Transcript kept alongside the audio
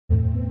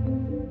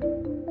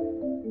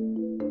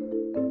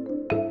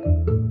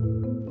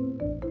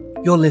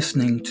You're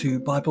listening to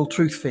Bible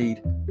Truth Feed,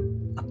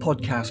 a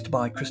podcast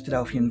by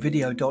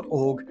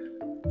Christadelphianvideo.org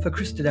for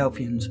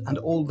Christadelphians and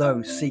all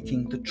those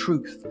seeking the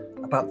truth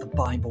about the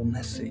Bible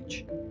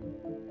message.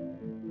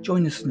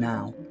 Join us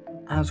now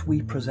as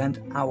we present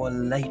our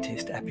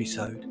latest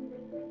episode.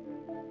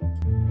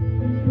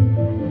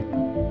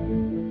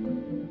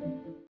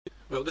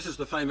 Well, this is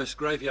the famous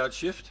graveyard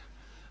shift,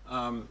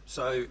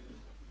 so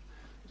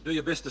do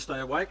your best to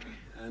stay awake,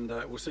 and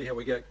we'll see how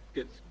we get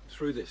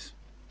through this.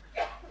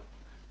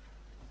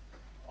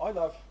 I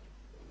love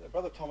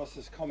Brother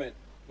Thomas's comment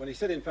when he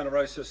said in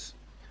Phanerosis,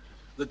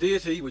 the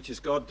deity, which is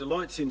God,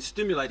 delights in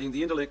stimulating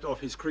the intellect of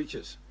his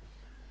creatures.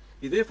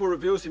 He therefore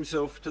reveals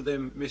himself to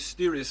them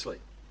mysteriously.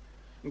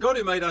 And God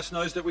who made us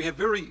knows that we have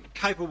very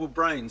capable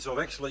brains of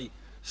actually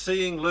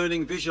seeing,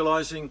 learning,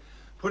 visualizing,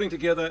 putting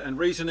together and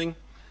reasoning.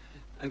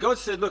 And God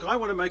said, look, I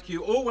want to make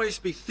you always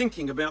be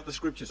thinking about the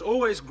scriptures,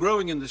 always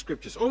growing in the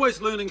scriptures, always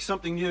learning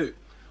something new,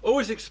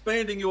 always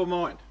expanding your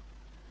mind.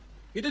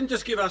 He didn't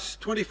just give us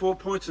 24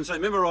 points and say,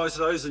 memorize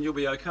those and you'll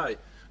be okay.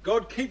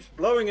 God keeps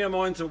blowing our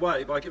minds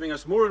away by giving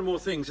us more and more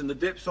things in the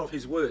depths of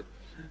his word.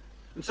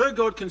 And so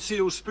God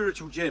conceals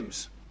spiritual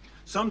gems,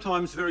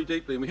 sometimes very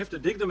deeply, and we have to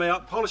dig them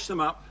out, polish them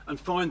up and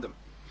find them.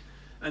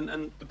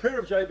 And the prayer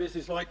of Jabez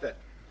is like that.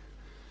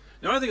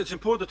 Now I think it's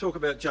important to talk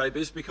about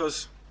Jabez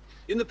because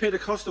in the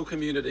Pentecostal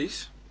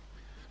communities,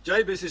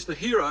 Jabez is the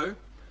hero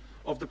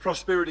of the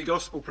prosperity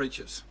gospel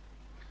preachers.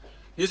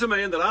 Here's a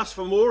man that asked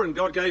for more and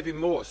God gave him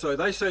more. So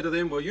they say to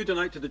them, well, you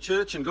donate to the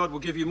church and God will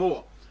give you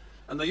more.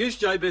 And they use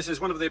Jabez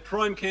as one of their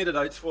prime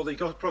candidates for the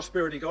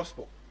prosperity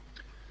gospel.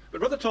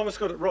 But Brother Thomas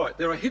got it right.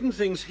 There are hidden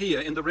things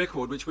here in the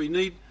record which we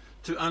need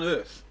to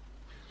unearth.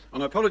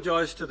 And I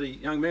apologise to the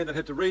young man that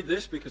had to read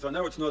this because I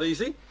know it's not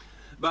easy.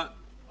 But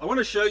I want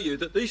to show you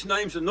that these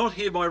names are not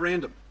here by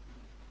random.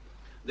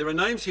 There are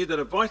names here that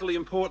are vitally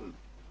important.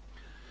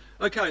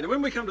 Okay, now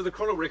when we come to the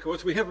Chronicle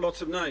records, we have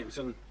lots of names.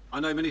 And I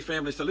know many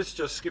families, so let's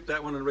just skip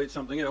that one and read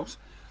something else.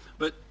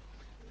 But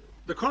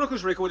the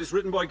Chronicles record is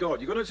written by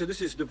God. You've got to say this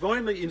is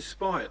divinely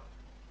inspired.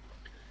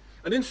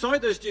 And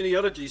inside those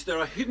genealogies, there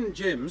are hidden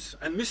gems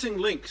and missing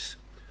links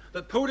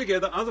that pull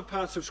together other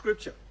parts of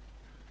Scripture.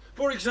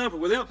 For example,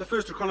 without the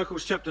First of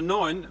Chronicles chapter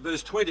 9,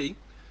 verse 20,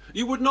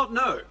 you would not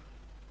know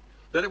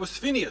that it was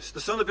Phinehas,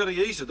 the son of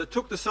Eleazar, that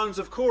took the sons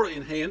of Korah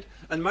in hand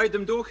and made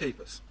them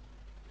doorkeepers.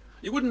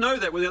 You wouldn't know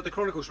that without the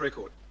Chronicles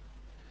record.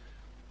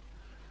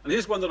 And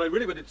here's one that I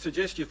really would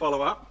suggest you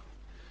follow up.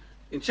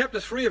 In chapter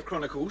 3 of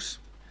Chronicles,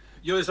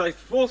 there is a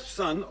fourth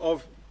son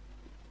of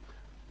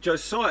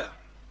Josiah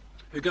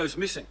who goes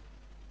missing.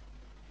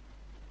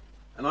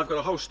 And I've got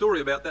a whole story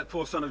about that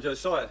fourth son of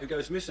Josiah who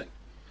goes missing.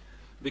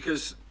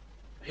 Because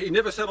he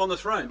never sat on the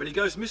throne, but he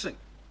goes missing.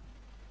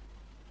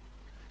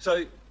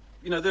 So,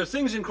 you know, there are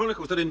things in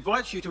Chronicles that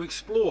invite you to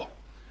explore.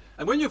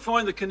 And when you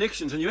find the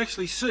connections and you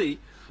actually see,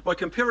 by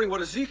comparing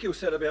what Ezekiel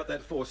said about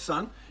that fourth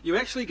son, you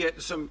actually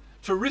get some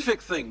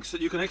terrific things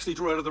that you can actually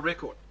draw out of the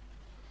record.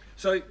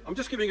 So I'm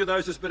just giving you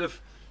those as a bit of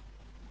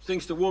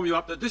things to warm you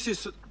up that this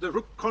is,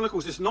 the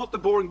Chronicles is not the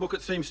boring book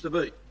it seems to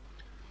be.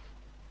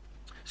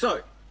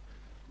 So,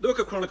 the Book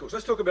of Chronicles,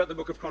 let's talk about the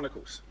Book of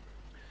Chronicles.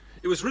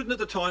 It was written at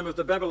the time of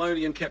the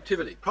Babylonian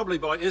captivity, probably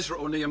by Ezra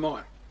or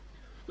Nehemiah.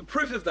 The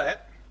proof of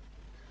that,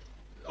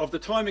 of the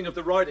timing of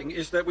the writing,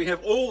 is that we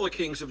have all the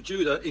kings of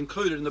Judah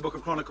included in the Book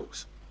of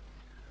Chronicles.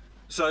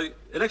 So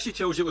it actually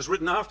tells you it was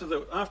written after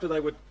they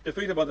were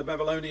defeated by the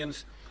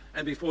Babylonians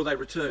and before they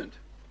returned.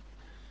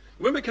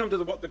 When we come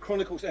to what the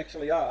Chronicles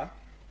actually are,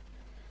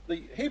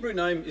 the Hebrew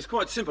name is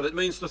quite simple. It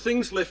means the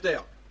things left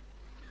out.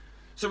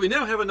 So we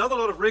now have another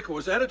lot of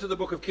records added to the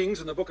Book of Kings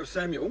and the Book of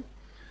Samuel,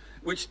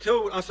 which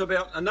tell us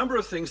about a number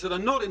of things that are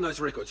not in those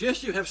records.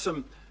 Yes, you have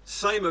some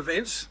same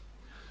events,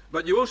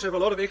 but you also have a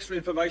lot of extra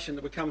information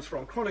that comes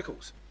from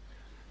Chronicles.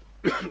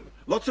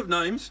 Lots of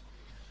names,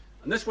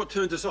 and that's what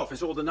turns us off,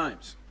 is all the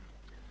names.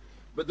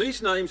 But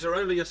these names are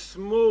only a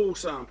small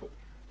sample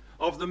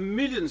of the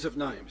millions of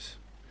names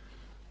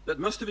that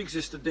must have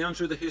existed down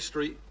through the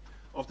history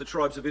of the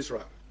tribes of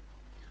Israel.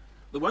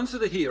 The ones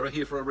that are here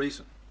for a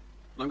reason.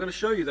 And I'm going to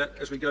show you that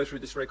as we go through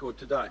this record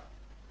today.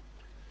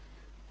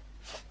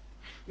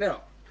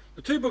 Now,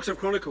 the two books of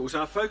Chronicles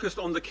are focused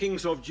on the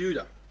kings of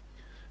Judah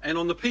and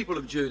on the people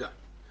of Judah,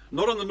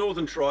 not on the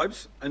northern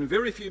tribes, and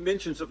very few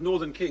mentions of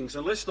northern kings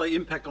unless they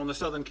impact on the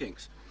southern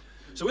kings.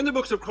 So in the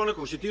books of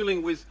Chronicles, you're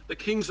dealing with the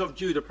kings of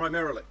Judah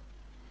primarily.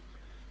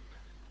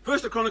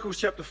 First of Chronicles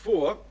chapter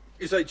 4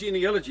 is a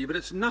genealogy, but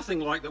it's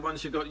nothing like the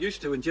ones you got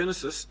used to in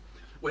Genesis,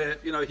 where,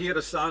 you know, he had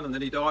a son and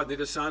then he died, and he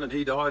had a son and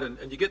he died,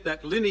 and you get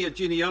that linear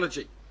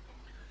genealogy.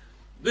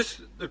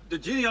 The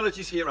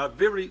genealogies here are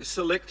very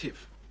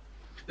selective.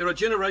 There are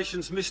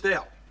generations missed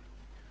out.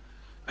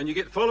 And you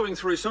get following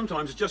through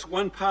sometimes just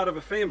one part of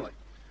a family.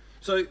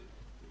 So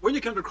when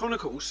you come to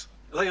Chronicles,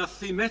 they are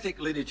thematic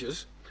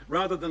lineages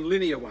rather than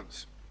linear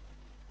ones.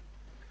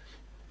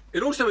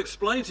 It also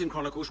explains in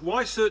Chronicles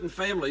why certain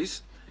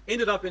families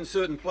ended up in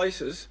certain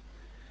places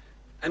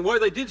and why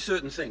they did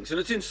certain things. And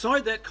it's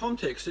inside that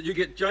context that you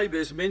get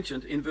Jabez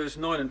mentioned in verse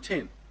 9 and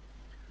 10.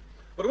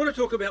 But I want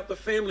to talk about the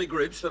family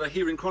groups that are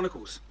here in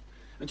Chronicles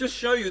and just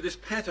show you this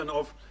pattern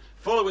of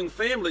following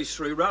families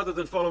through rather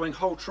than following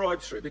whole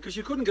tribes through, because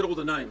you couldn't get all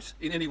the names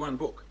in any one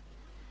book.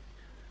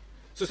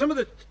 So some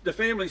of the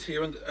families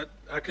here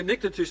are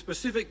connected to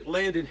specific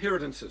land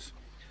inheritances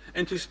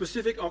and to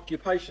specific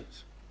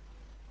occupations.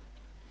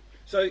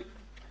 So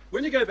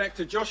when you go back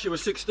to Joshua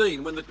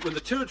 16, when the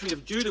territory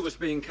of Judah was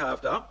being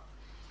carved up,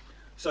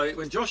 so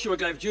when Joshua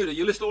gave Judah,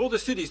 you list all the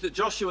cities that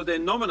Joshua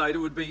then nominated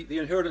would be the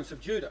inheritance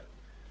of Judah.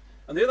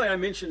 And there they are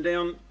mentioned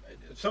down,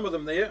 some of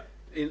them there,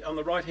 on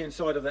the right-hand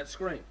side of that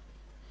screen.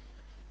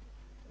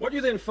 What you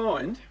then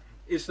find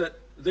is that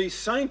these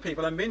same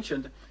people are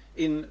mentioned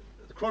in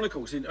the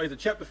Chronicles, in either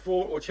chapter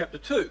 4 or chapter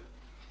 2.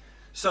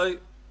 So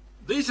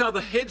these are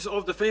the heads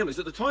of the families.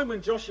 At the time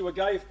when Joshua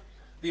gave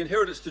the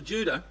inheritance to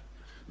Judah,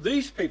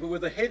 these people were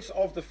the heads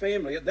of the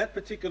family at that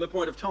particular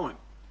point of time.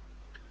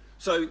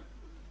 So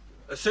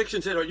a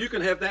section said, oh, you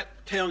can have that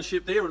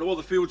township there and all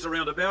the fields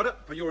around about it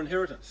for your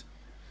inheritance.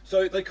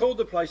 So they called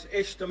the place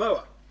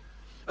Eshtemoa.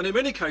 And in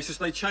many cases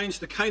they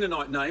changed the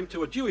Canaanite name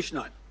to a Jewish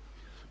name.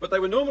 But they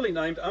were normally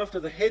named after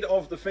the head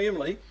of the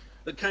family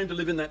that came to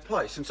live in that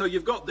place. And so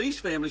you've got these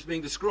families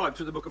being described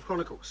through the book of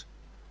Chronicles,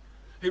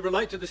 who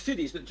relate to the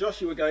cities that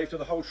Joshua gave to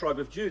the whole tribe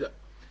of Judah.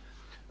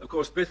 Of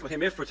course, Bethlehem,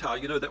 Ephratah,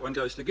 you know that one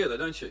goes together,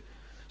 don't you?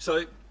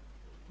 So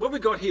what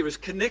we've got here is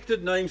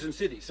connected names and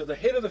cities. So the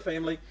head of the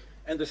family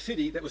and the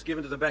city that was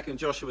given to them back in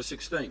Joshua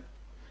 16.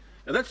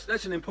 And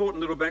that's an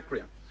important little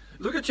background.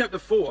 Look at chapter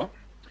 4,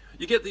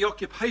 you get the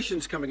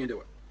occupations coming into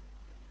it.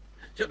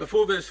 Chapter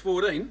 4, verse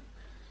 14,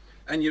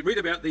 and you read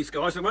about these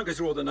guys, I won't go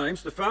through all the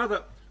names, the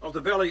father of the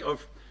valley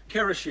of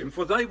Karashim,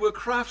 for they were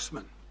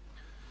craftsmen.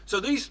 So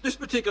this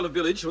particular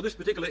village, or this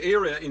particular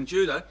area in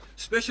Judah,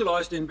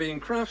 specialised in being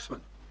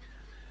craftsmen.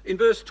 In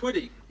verse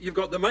 20, you've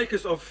got the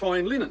makers of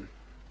fine linen.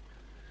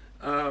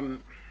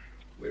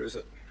 Where is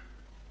it?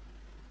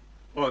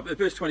 Oh,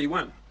 verse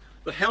 21,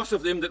 the house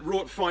of them that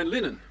wrought fine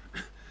linen.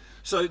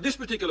 So this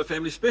particular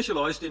family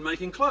specialised in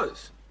making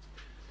clothes.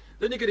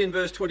 Then you get in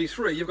verse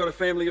 23, you've got a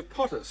family of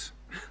potters.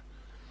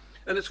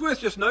 And it's worth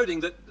just noting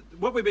that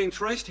what we're being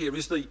traced here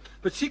is the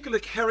particular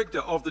character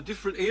of the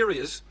different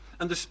areas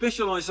and the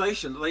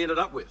specialisation that they ended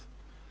up with.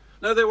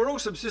 Now, they were all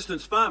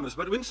subsistence farmers,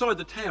 but inside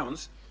the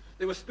towns,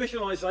 there were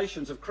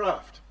specialisations of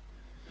craft.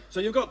 So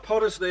you've got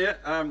potters there,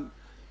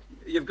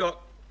 you've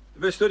got,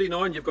 verse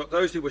 39, you've got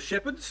those who were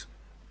shepherds,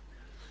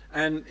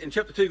 and in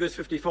chapter 2, verse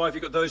 55,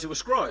 you've got those who were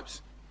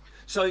scribes.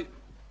 So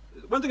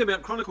one thing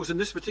about Chronicles in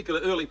this particular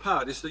early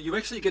part is that you're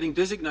actually getting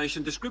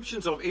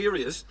descriptions of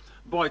areas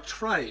by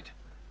trade.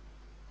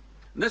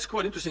 And that's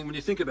quite interesting when you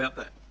think about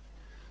that.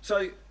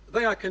 So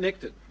they are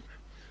connected.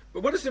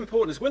 But what is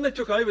important is when they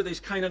took over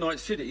these Canaanite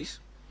cities,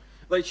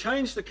 they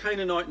changed the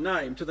Canaanite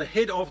name to the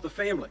head of the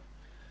family.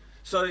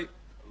 So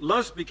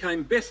Luz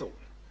became Bethel,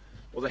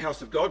 or the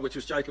house of God, which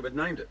was Jacob had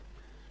named it.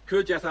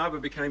 Kirjath Arba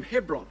became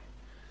Hebron.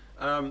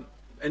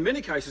 In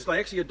many cases, they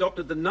actually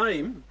adopted the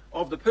name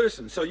of the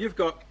person. So you've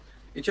got,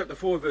 in chapter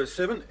 4, verse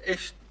 7,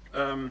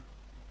 4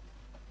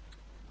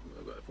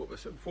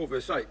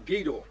 verse 8,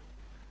 Gedor.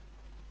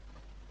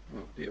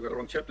 Oh dear, I've got a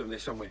wrong chapter in there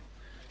somewhere.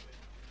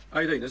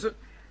 18, is it?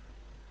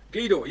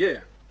 Gedor,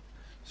 yeah.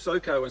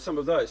 Soko and some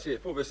of those, yeah,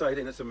 4 verse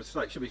 18, that's a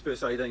mistake. Should be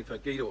verse 18 for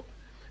Gedor.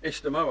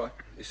 Eshtemoa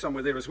is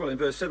somewhere there as well in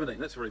verse 17.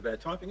 That's very bad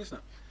typing, isn't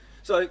it?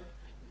 So,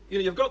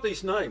 you've got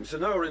these names.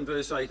 Zanoah in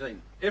verse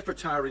 18,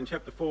 Ephratah in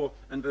chapter 4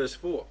 and verse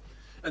 4.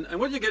 And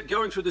what you get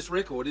going through this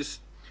record is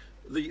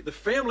the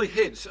family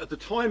heads at the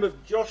time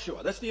of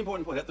Joshua, that's the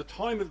important point, at the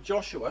time of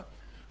Joshua,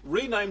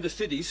 renamed the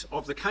cities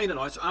of the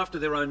Canaanites after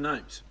their own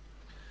names.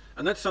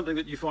 And that's something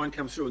that you find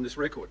comes through in this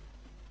record.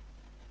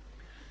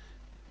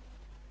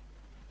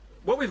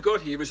 What we've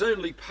got here is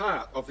only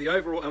part of the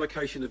overall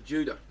allocation of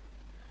Judah.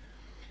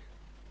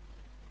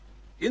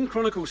 In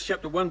Chronicles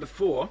chapter 1 to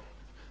 4,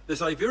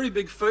 there's a very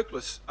big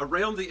focus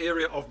around the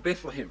area of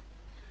Bethlehem.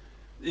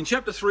 In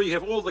chapter 3, you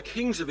have all the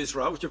kings of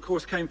Israel, which of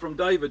course came from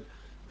David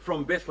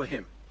from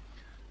Bethlehem.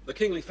 The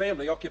kingly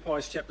family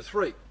occupies chapter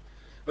 3.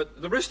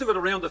 But the rest of it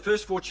around the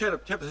first 4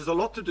 chapters has a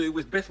lot to do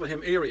with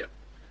Bethlehem area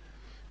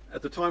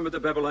at the time of the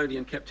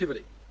Babylonian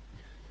captivity.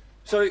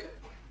 So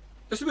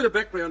just a bit of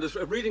background is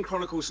reading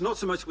Chronicles, not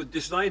so much with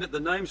disdain at the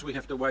names we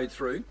have to wade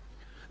through,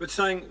 but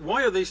saying,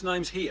 why are these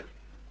names here?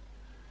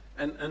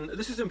 And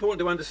this is important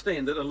to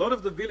understand, that a lot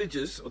of the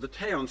villages or the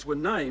towns were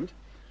named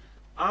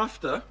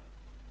after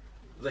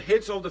the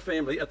heads of the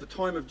family at the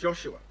time of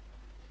Joshua.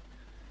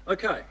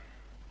 Okay,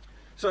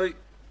 so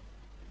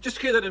just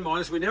keep that in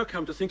mind as we now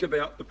come to think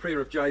about the prayer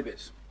of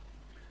Jabez.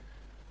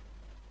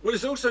 What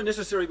is also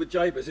necessary with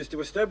Jabez is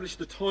to establish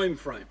the time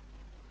frame.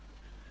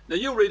 Now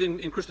you'll read in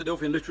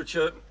Christadelphian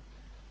literature,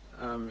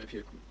 if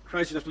you're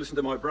crazy enough to listen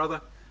to my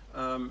brother,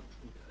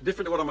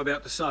 different to what I'm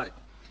about to say.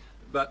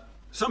 But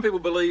some people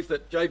believe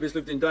that Jabez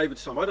lived in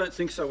David's time. I don't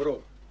think so at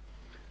all.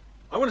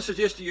 I want to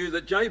suggest to you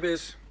that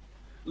Jabez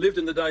lived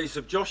in the days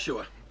of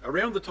Joshua,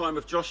 around the time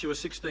of Joshua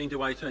 16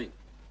 to 18.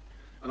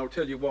 And I'll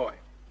tell you why.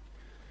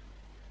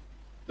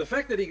 The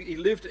fact that he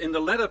lived in the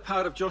latter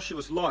part of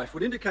Joshua's life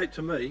would indicate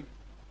to me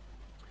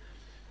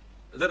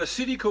that a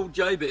city called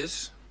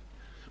Jabez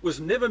was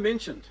never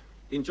mentioned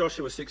in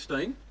Joshua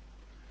 16,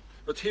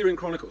 but it's here in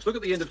Chronicles. Look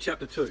at the end of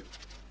chapter 2,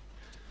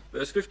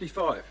 verse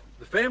 55.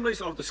 The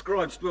families of the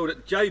scribes dwelled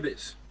at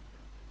Jabez.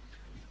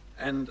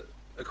 And,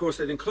 of course,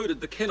 that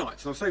included the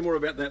Kenites. And I'll say more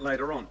about that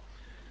later on.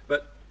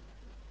 But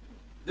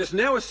there's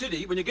now a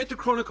city, when you get to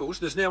Chronicles,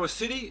 there's now a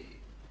city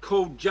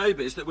called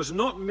Jabez that was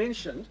not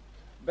mentioned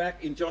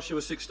back in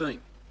Joshua 16.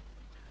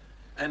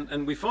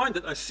 And we find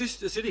that a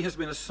sister city has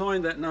been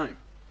assigned that name.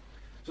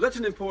 So that's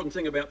an important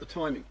thing about the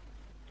timing.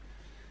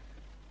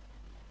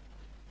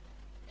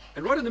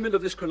 And right in the middle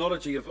of this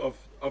chronology of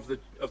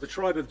the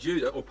tribe of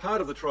Judah, or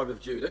part of the tribe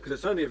of Judah, because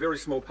it's only a very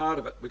small part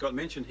of it we got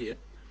mentioned here,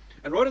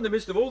 and right in the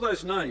midst of all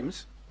those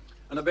names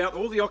and about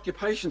all the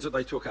occupations that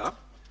they took up,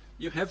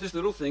 you have this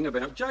little thing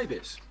about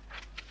Jabez.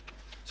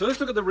 So let's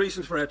look at the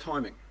reasons for our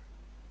timing.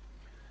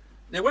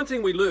 Now, one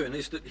thing we learn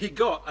is that he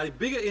got a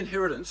bigger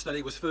inheritance than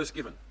he was first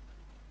given.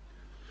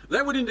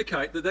 That would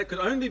indicate that that could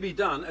only be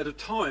done at a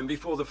time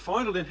before the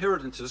final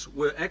inheritances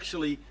were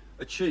actually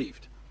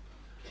achieved.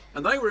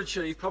 And they were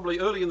achieved probably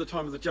early in the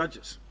time of the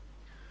judges.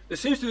 There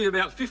seems to be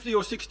about 50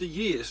 or 60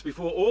 years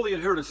before all the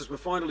inheritances were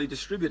finally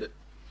distributed.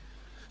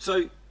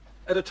 So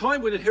at a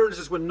time when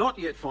inheritances were not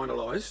yet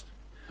finalised,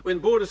 when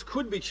borders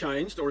could be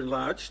changed or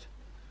enlarged,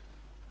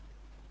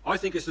 I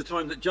think it's the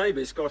time that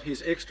Jabez got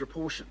his extra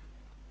portion.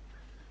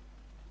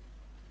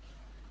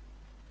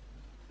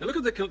 Now look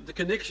at the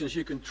connections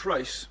you can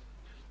trace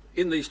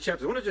in these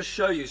chapters. I want to just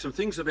show you some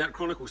things about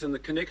Chronicles and the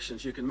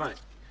connections you can make.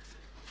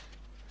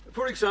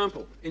 For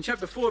example, in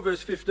chapter 4,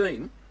 verse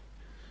 15,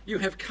 you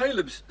have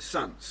Caleb's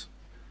sons.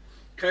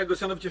 Caleb, the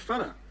son of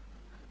Jephunneh.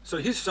 So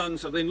his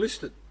sons are then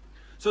listed.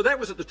 So that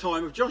was at the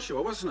time of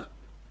Joshua, wasn't it?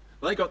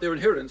 They got their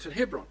inheritance at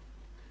Hebron.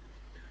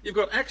 You've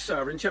got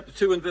Achsah in chapter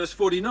 2 and verse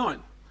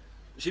 49.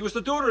 She was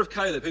the daughter of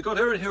Caleb who got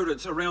her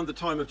inheritance around the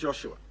time of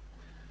Joshua.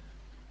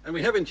 And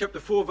we have in chapter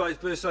 4,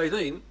 verse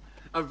 18,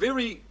 a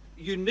very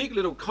unique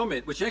little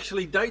comment which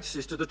actually dates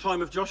this to the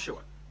time of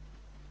Joshua.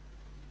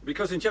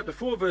 Because in chapter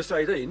 4, verse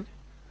 18,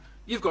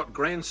 you've got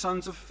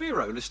grandsons of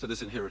Pharaoh listed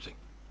as inheriting.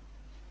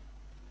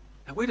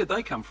 Now, where did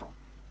they come from?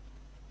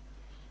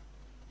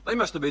 They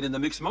must have been in the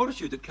mixed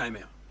multitude that came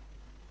out.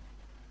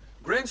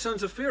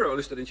 Grandsons of Pharaoh are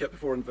listed in chapter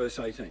 4 and verse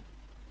 18.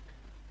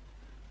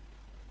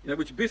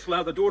 Which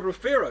Bithlah, the daughter of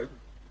Pharaoh,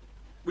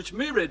 which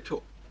Mered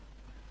took.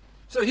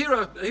 So here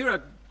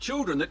are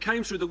children that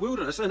came through the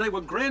wilderness, and they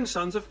were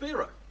grandsons of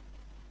Pharaoh.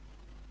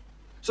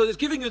 So it's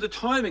giving you the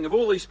timing of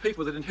all these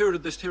people that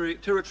inherited this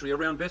territory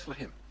around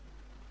Bethlehem.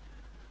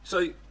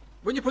 So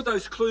when you put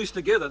those clues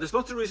together, there's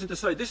lots of reason to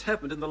say this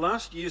happened in the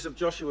last years of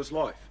Joshua's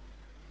life.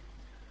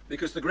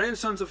 Because the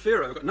grandsons of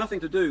Pharaoh have got nothing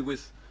to do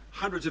with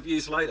hundreds of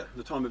years later,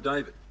 the time of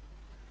David.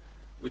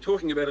 We're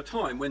talking about a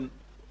time when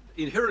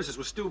inheritances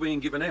were still being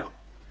given out.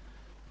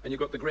 And you've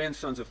got the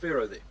grandsons of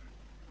Pharaoh there.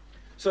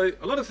 So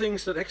a lot of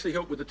things that actually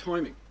help with the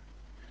timing.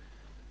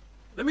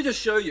 Let me just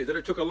show you that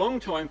it took a long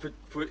time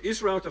for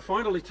Israel to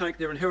finally take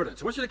their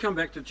inheritance. I want you to come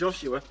back to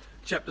Joshua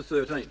chapter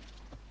 13.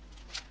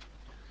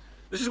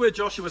 This is where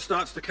Joshua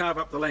starts to carve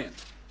up the land.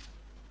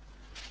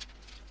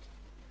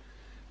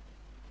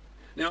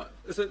 Now,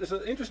 there's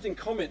an interesting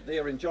comment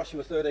there in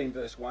Joshua 13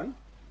 verse 1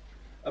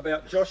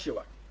 about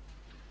Joshua.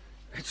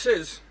 It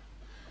says,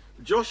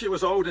 Joshua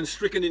was old and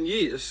stricken in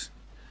years,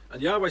 and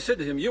Yahweh said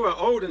to him, you are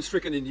old and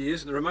stricken in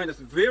years, and there remaineth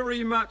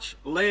very much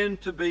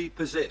land to be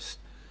possessed.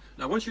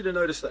 Now, I want you to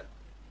notice that.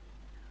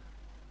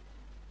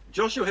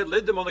 Joshua had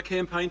led them on a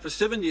campaign for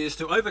 7 years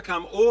to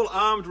overcome all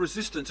armed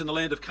resistance in the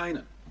land of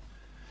Canaan.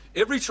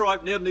 Every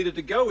tribe now needed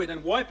to go in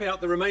and wipe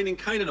out the remaining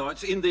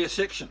Canaanites in their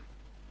section.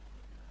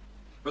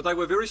 But they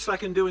were very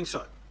slack in doing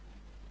so.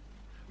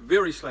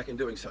 Very slack in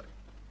doing so.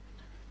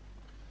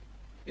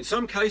 In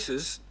some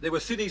cases, there were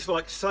cities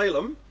like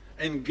Salem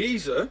and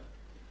Gezer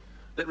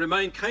that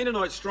remained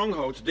Canaanite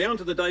strongholds down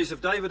to the days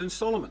of David and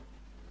Solomon.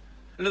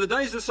 And in the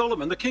days of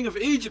Solomon, the king of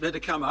Egypt had to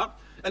come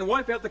up and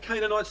wipe out the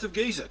Canaanites of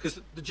Gezer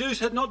because the Jews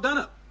had not done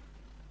it.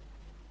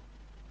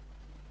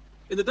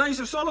 In the days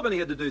of Solomon, he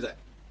had to do that.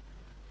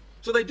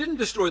 So they didn't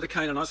destroy the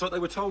Canaanites like they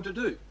were told to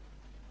do.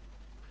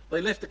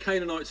 They left the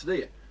Canaanites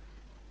there.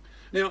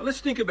 Now,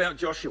 let's think about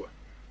Joshua.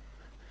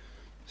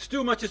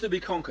 Still much is to be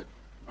conquered,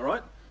 all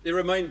right? There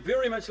remained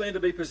very much land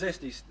to be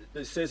possessed,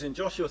 it says in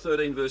Joshua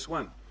 13, verse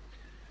 1.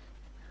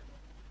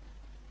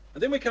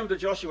 And then we come to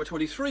Joshua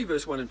 23,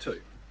 verse 1 and 2.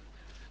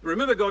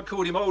 Remember, God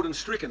called him old and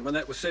stricken when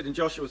that was said in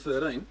Joshua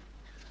 13.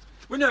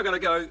 We're now going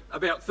to go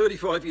about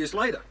 35 years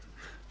later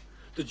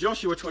to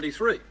Joshua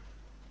 23.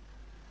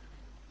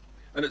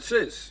 And it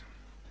says,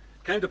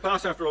 came to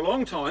pass after a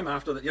long time,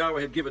 after that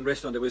Yahweh had given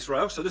rest unto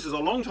Israel, so this is a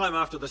long time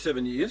after the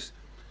 7 years,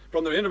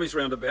 from their enemies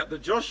round about,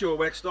 that Joshua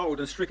waxed old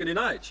and stricken in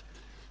age.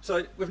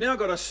 So we've now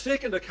got a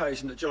second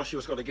occasion that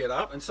Joshua's got to get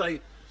up and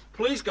say,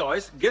 please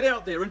guys, get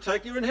out there and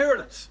take your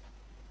inheritance.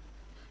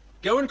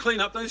 Go and clean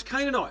up those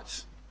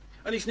Canaanites.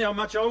 And he's now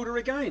much older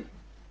again.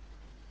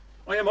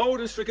 I am old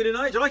and stricken in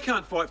age. I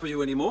can't fight for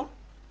you anymore.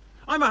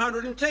 I'm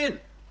 110.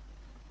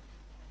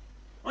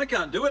 I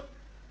can't do it.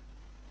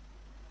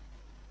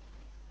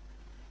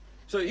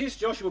 So here's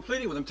Joshua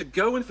pleading with them to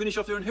go and finish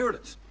off their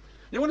inheritance.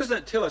 Now what does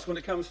that tell us when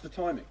it comes to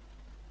timing?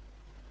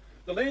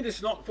 The land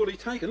is not fully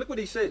taken. Look what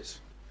he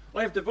says.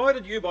 I have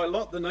divided you by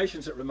lot the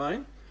nations that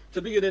remain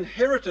to be an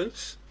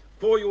inheritance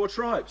for your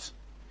tribes.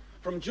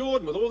 From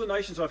Jordan with all the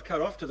nations I've cut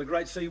off to the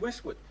great sea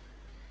westward.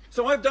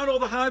 So I've done all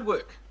the hard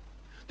work.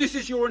 This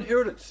is your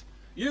inheritance.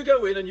 You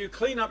go in and you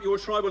clean up your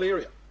tribal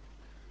area.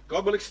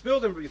 God will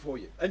expel them before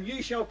you. And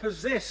you shall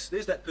possess,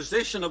 there's that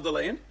possession of the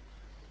land,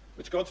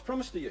 which God's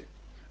promised to you.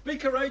 Be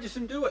courageous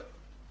and do it.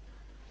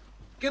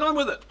 Get on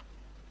with it.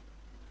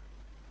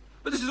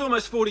 But this is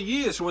almost 40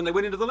 years from when they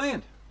went into the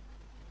land.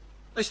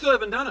 They still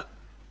haven't done it.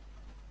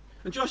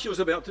 And Joshua's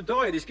about to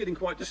die and he's getting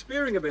quite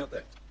despairing about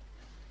that.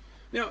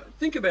 Now,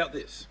 think about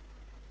this.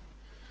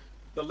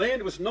 The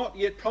land was not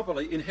yet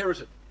properly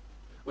inherited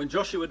when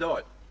Joshua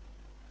died.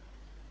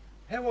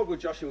 How old would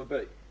Joshua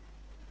be?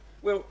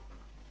 Well,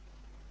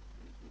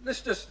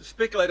 let's just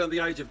speculate on the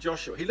age of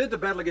Joshua. He led the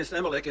battle against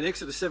Amalek in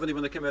Exodus 70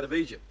 when they came out of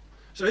Egypt.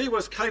 So he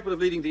was capable of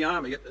leading the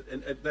army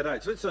at that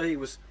age. Let's say he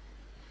was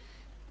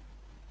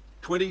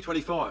 20,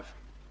 25.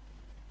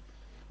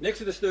 In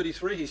Exodus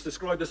 33, he's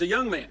described as a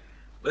young man.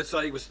 Let's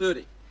say he was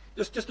 30,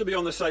 just to be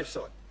on the safe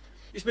side.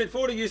 He spent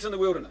 40 years in the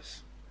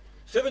wilderness,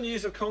 7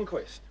 years of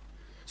conquest.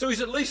 So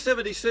he's at least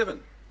 77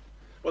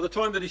 by the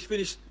time that he's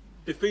finished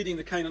defeating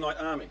the Canaanite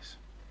armies.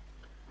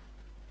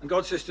 And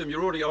God says to him,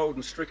 you're already old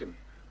and stricken.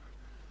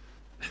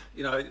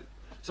 You know,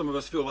 some of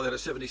us feel like that at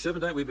 77,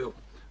 don't we, Bill?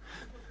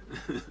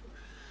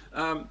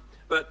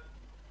 But,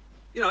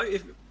 you know,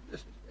 if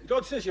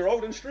God says you're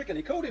old and stricken,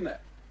 he called him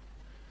that.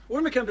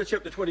 When we come to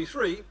chapter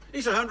 23,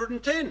 he's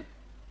 110.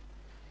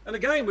 And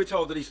again, we're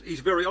told that he's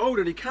very old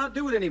and he can't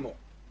do it anymore.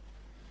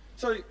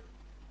 So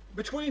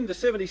between the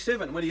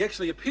 77, when he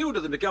actually appealed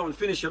to them to go and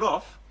finish it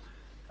off,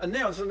 and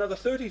now there's another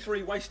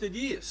 33 wasted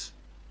years,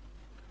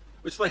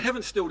 which they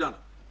haven't still done it.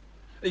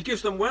 And he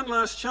gives them one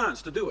last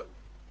chance to do it.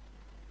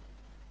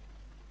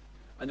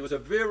 And there was a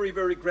very,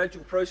 very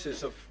gradual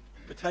process of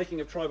the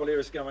taking of tribal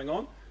areas going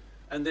on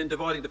and then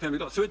dividing the family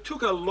lot. So it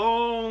took a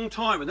long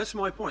time, and that's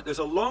my point. There's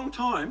a long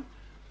time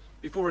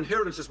before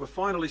inheritances were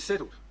finally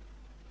settled.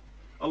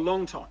 A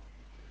long time.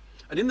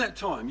 And in that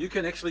time, you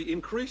can actually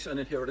increase an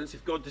inheritance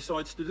if God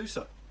decides to do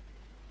so.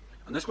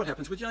 And that's what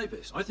happens with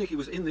Jabez. I think he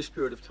was in this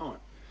period of time.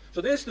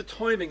 So there's the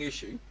timing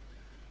issue,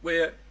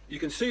 where you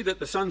can see that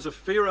the sons of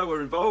Pharaoh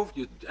are involved,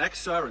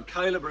 Achsah and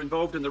Caleb are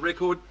involved in the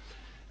record,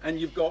 and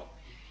you've got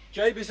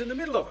Jabez in the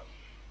middle of it,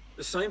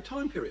 the same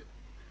time period.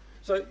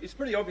 So it's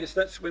pretty obvious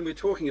that's when we're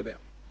talking about.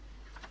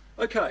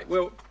 Okay,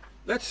 well,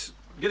 that's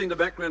getting the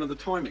background of the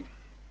timing.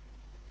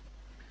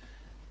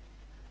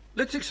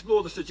 Let's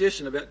explore the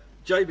suggestion about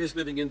Jabez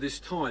living in this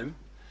time,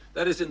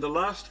 that is in the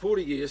last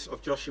 40 years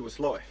of Joshua's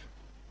life.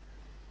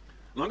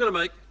 And I'm going to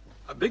make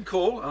a big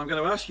call, and I'm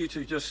going to ask you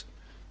to just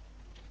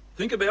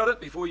think about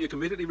it before you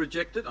immediately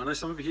reject it. I know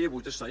some of you here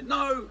will just say,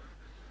 no.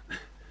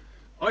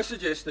 I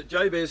suggest that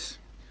Jabez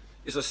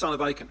is a son of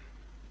Achan,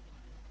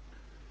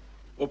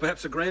 or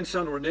perhaps a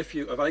grandson or a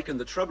nephew of Achan,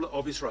 the troubler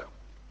of Israel.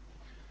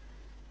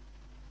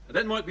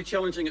 That might be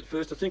challenging at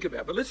first to think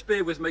about, but let's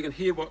bear with me and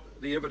hear what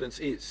the evidence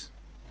is.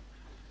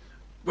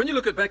 When you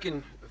look at back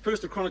in 1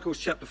 Chronicles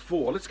chapter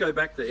 4, let's go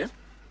back there.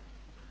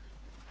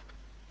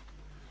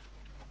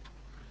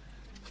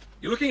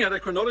 You're looking at a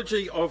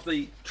chronology of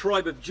the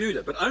tribe of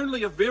Judah, but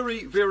only a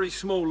very, very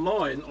small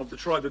line of the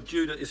tribe of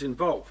Judah is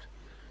involved.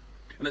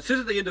 And it says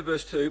at the end of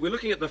verse 2, we're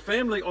looking at the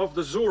family of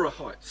the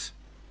Zorahites.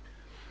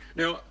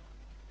 Now,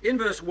 in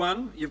verse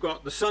 1, you've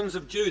got the sons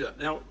of Judah.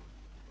 Now,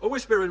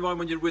 always bear in mind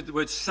when you read the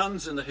word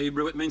sons in the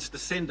Hebrew, it means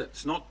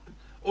descendants, not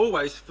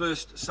always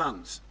first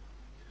sons.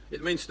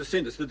 It means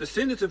descendants. The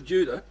descendants of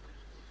Judah,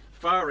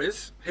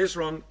 Pharez,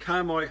 Hezron,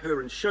 Carmi,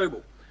 Hur, and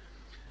Shobal.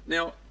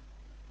 Now,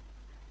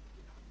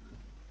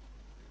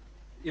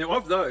 you know,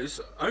 of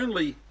those,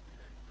 only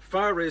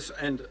Pharez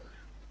and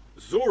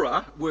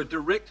Zorah were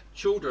direct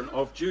children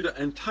of Judah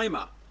and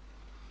Tamar.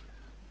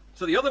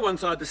 So the other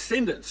ones are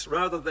descendants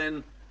rather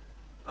than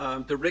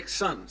direct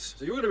sons.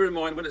 So you've got to bear in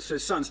mind when it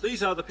says sons,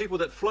 these are the people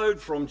that flowed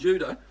from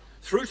Judah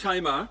through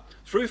Tamar,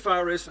 through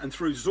Pharez, and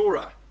through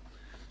Zorah.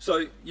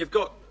 So you've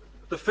got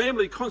the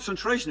family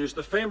concentration is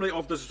the family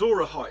of the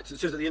Zorahites, it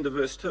says at the end of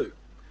verse 2.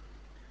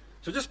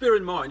 So just bear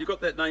in mind, you've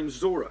got that name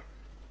Zorah.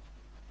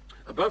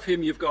 Above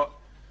him you've got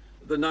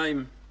the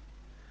name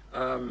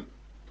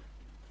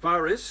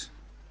Pharez,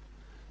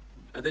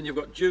 and then you've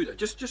got Judah.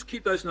 Just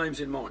keep those names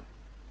in mind.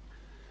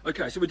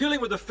 Okay, so we're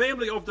dealing with the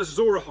family of the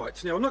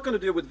Zorahites. Now I'm not going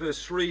to deal with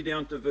verse 3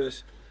 down to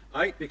verse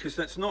 8 because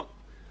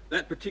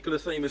that particular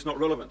theme is not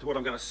relevant to what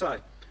I'm going to say.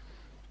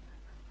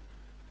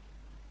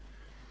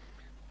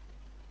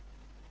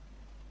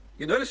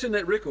 You notice in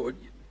that record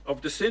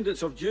of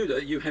descendants of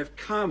Judah, you have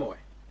Carmi.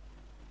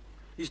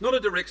 He's not a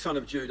direct son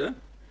of Judah,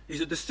 he's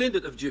a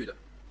descendant of Judah.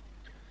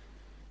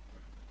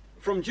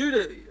 From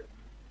Judah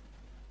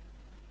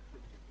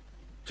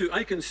to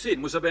Achan's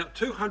sin was about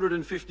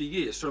 250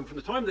 years. So from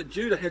the time that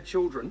Judah had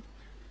children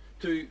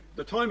to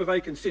the time of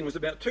Achan's sin was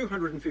about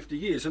 250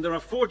 years. And there are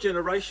 4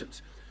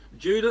 generations: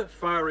 Judah,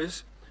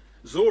 Pharez,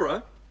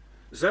 Zorah,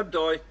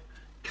 Zabdi,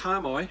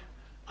 Carmi,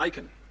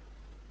 Achan.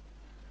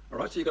 All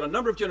right, so you've got a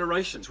number of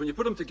generations. When you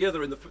put them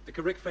together in the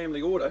correct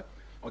family order,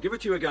 I'll give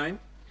it to you again.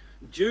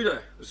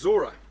 Judah,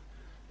 Zorah,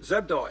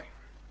 Zabdi,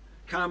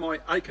 Carmi,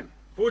 Achan.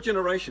 4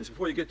 generations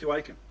before you get to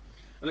Achan.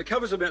 And it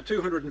covers about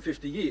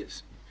 250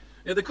 years.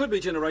 Now, there could be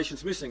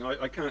generations missing.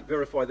 I can't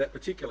verify that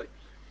particularly.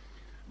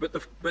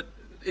 But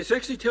it's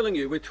actually telling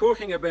you we're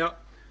talking about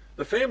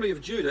the family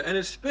of Judah, and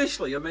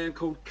especially a man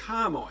called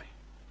Carmi,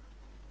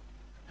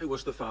 who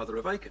was the father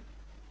of Achan.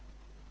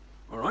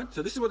 All right,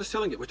 so this is what it's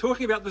telling you. We're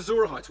talking about the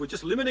Zorahites. We're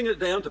just limiting it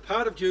down to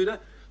part of Judah,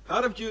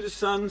 part of Judah's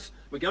sons.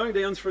 We're going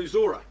down through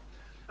Zorah.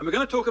 And we're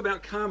going to talk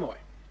about Carmi.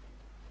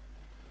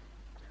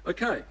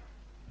 Okay,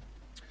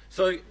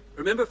 so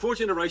remember, 4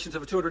 generations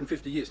over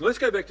 250 years. Now let's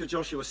go back to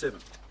Joshua 7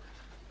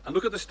 and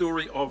look at the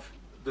story of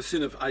the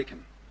sin of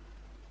Achan.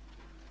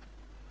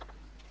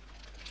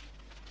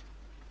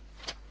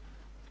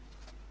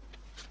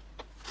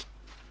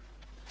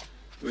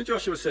 In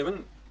Joshua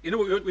 7, you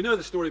know, we know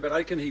the story about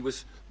Achan. He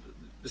was,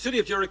 the city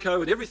of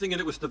Jericho and everything in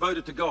it was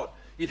devoted to God.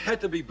 It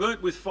had to be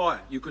burnt with fire.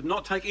 You could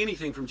not take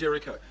anything from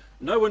Jericho.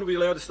 No one would be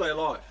allowed to stay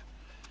alive.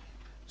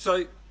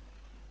 So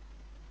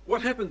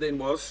what happened then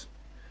was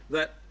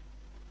that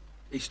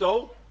he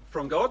stole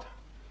from God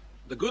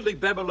the goodly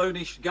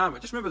Babylonish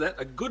garment. Just remember that,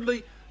 a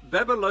goodly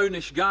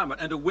Babylonish garment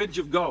and a wedge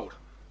of gold.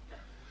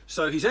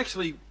 So he's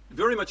actually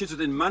very much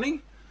interested in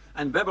money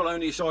and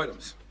Babylonish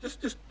items.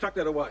 Just tuck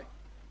that away.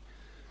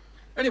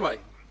 Anyway,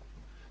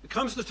 it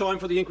comes the time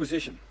for the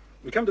Inquisition.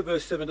 We come to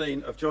verse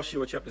 17 of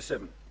Joshua chapter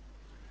 7.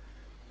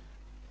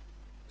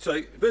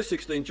 So, verse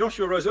 16,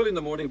 Joshua rose early in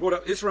the morning, brought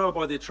up Israel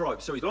by their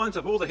tribes. So he lines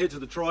up all the heads of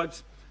the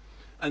tribes,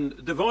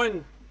 and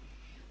divine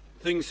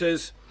thing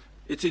says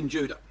it's in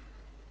Judah.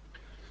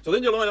 So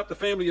then you line up the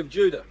family of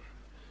Judah,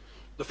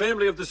 the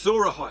family of the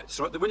Zorahites,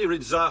 right? When you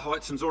read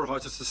Zarhites and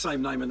Zorahites, it's the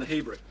same name in the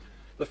Hebrew.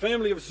 The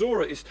family of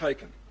Zorah is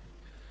taken.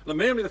 The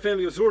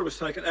family of Zorah was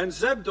taken, and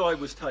Zabdi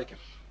was taken.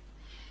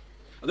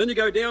 And then you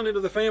go down into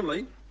the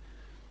family,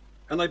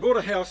 and they bought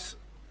a house,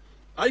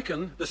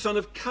 Achan, the son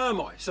of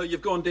Carmi. So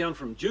you've gone down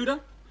from Judah,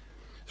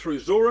 through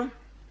Zorah,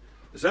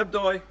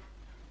 Zabdi,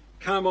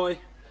 Carmi,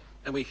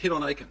 and we hit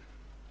on Achan.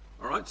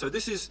 All right, so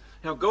this is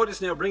how God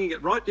is now bringing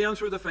it right down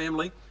through the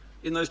family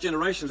in those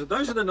generations. And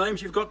those are the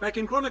names you've got back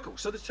in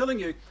Chronicles. So it's telling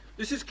you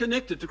this is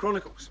connected to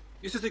Chronicles.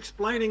 This is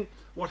explaining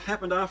what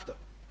happened after.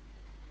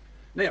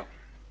 Now,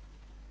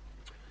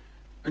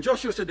 and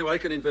Joshua said to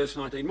Achan in verse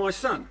 19, my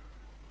son,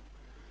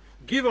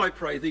 give, I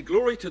pray thee,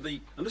 glory to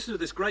thee, and listen to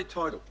this great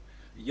title,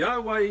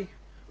 Yahweh,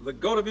 the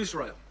God of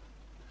Israel,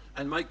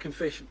 and make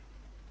confession.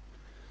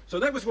 So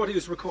that was what he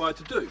was required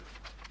to do.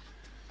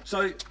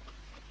 So,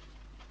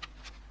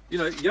 you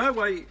know,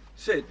 Yahweh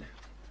said,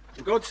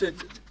 God said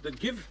that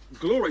give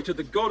glory to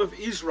the God of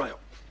Israel.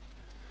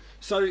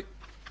 So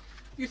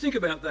you think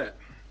about that.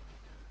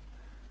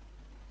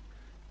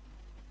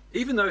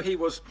 Even though he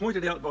was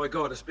pointed out by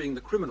God as being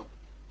the criminal,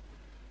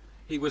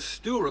 he was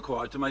still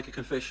required to make a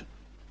confession.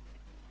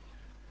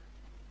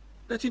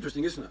 That's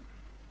interesting, isn't it?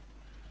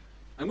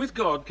 And with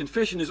God,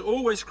 confession is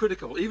always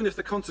critical, even if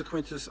the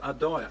consequences are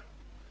dire.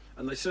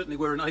 And they certainly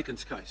were in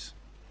Achan's case.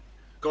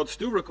 God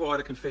still required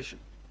a confession.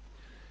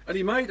 And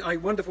he made a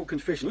wonderful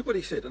confession. Look what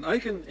he said. And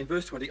Achan, in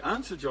verse 20,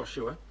 answered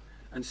Joshua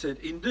and said,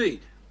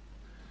 indeed,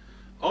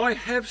 I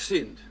have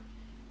sinned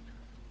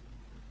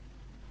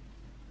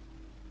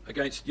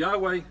against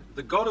Yahweh,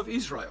 the God of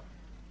Israel,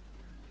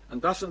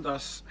 and thus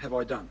have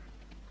I done.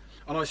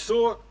 And I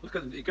saw, look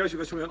at it, it goes to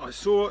verse 21, I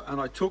saw and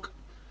I took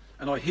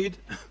and I hid.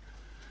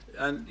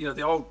 And, you know,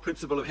 the old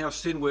principle of how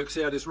sin works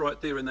out is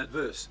right there in that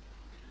verse.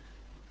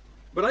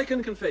 But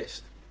Achan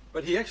confessed,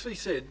 but he actually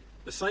said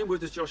the same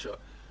words as Joshua,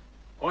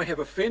 I have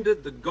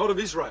offended the God of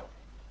Israel.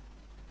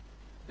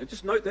 And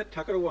just note that,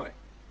 tuck it away.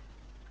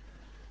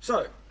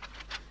 So,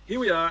 here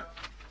we are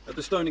at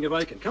the stoning of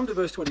Achan. Come to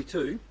verse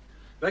 22,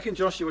 back in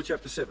Joshua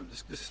chapter 7.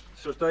 Just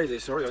stay there,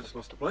 sorry, I just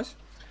lost the place.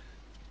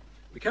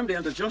 We come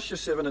down to Joshua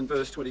 7 and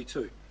verse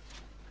 22.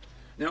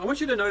 Now, I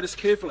want you to notice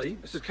carefully,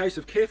 this is a case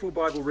of careful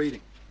Bible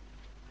reading.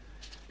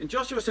 In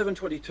Joshua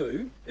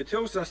 7:22, it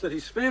tells us that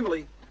his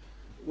family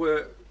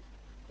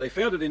they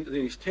found it in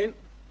his tent,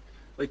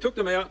 they took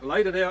them out,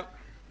 laid it out,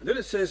 and then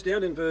it says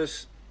down in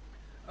verse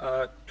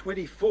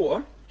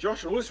 24,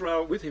 Joshua and all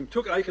Israel with him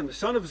took Achan the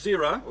son of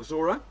Zerah, or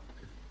Zorah.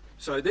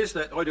 So there's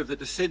that idea of the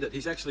descendant.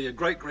 He's actually a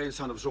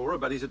great-grandson of Zorah,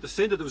 but he's a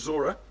descendant of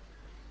Zorah.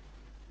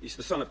 He's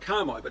the son of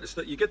Carmi, but it's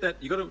that you get that,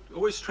 you've got to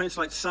always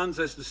translate sons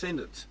as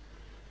descendants.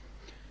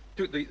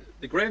 Took the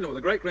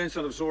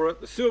great-grandson of Zorah,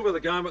 the silver, the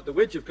garment, the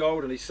wedge of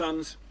gold, and his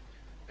sons,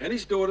 and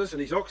his daughters,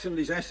 and his oxen, and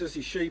his asses,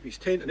 his sheep, his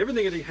tent, and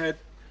everything that he had,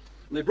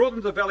 and they brought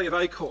them to the valley of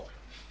Achor.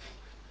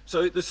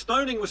 So the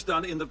stoning was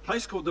done in the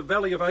place called the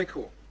valley of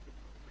Achor.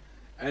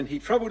 And he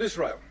troubled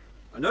Israel.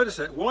 And notice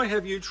that, why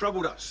have you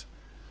troubled us?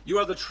 You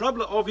are the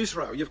troubler of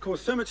Israel. You've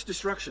caused so much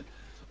destruction.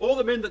 All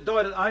the men that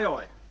died at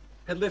Ai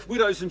had left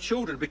widows and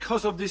children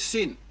because of this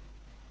sin.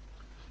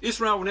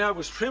 Israel now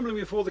was trembling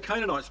before the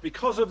Canaanites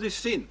because of this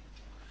sin.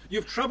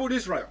 You've troubled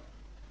Israel.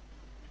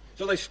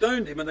 So they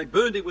stoned him and they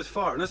burned him with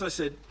fire. And as I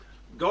said,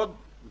 God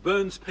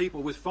burns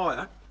people with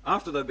fire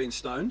after they've been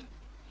stoned,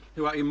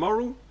 who are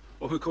immoral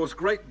or who cause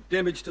great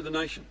damage to the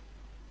nation.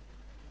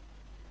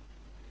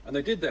 And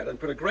they did that and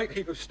put a great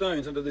heap of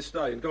stones unto this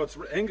day, and God's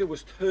anger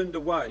was turned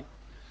away.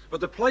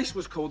 But the place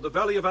was called the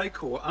Valley of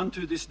Achor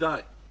unto this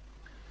day.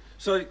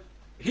 So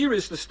here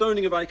is the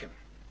stoning of Achan.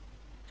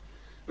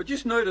 But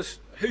just notice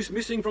who's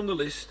missing from the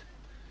list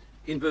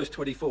in verse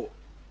 24.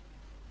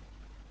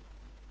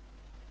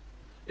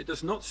 It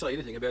does not say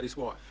anything about his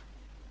wife.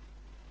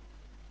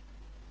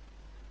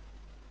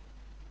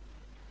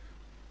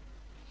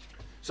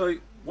 So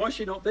why is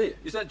she not there?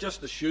 Is that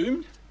just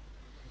assumed?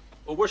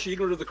 Or was she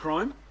ignorant of the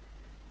crime?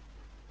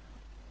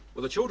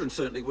 Well, the children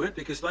certainly weren't,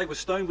 because they were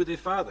stoned with their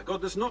father.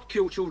 God does not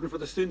kill children for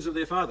the sins of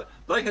their father.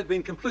 They had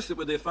been complicit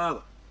with their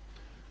father.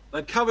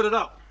 They'd covered it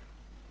up.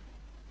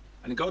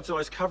 And in God's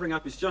eyes, covering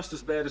up is just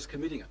as bad as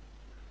committing it.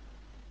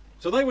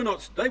 So they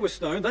were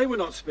stoned, they were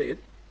not spared.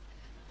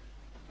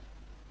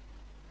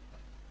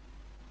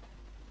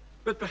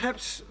 But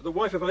perhaps the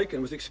wife of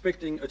Achan was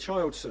expecting a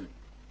child soon.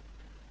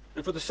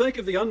 And for the sake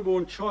of the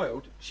unborn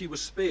child, she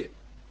was spared.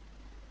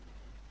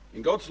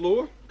 In God's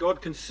law,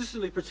 God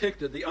consistently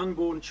protected the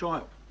unborn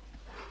child.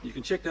 You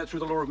can check that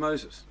through the law of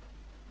Moses.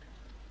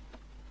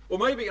 Or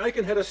maybe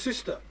Achan had a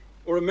sister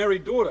or a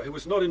married daughter who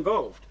was not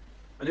involved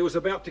and who was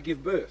about to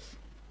give birth,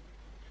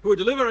 who would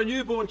deliver a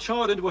newborn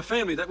child into a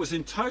family that was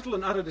in total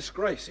and utter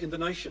disgrace in the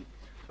nation,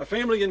 a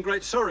family in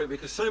great sorrow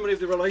because so many of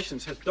their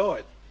relations had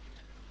died.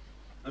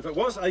 And if it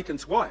was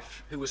Achan's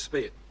wife who was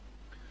spared,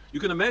 you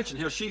can imagine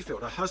how she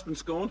felt. Her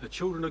husband's gone, her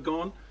children are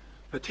gone,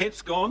 her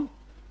tent's gone.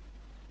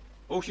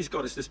 All she's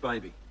got is this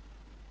baby.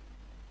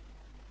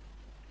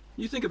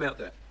 You think about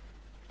that.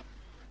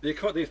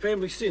 Their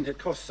family sin had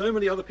cost so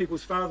many other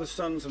people's fathers,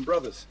 sons and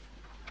brothers,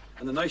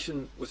 and the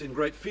nation was in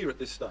great fear at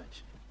this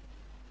stage.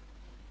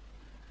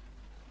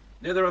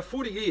 Now there are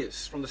 40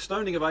 years from the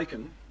stoning of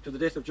Achan to the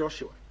death of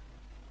Joshua.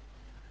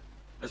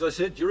 As I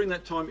said, during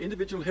that time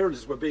individual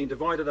inheritances were being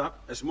divided up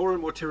as more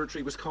and more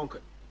territory was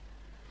conquered.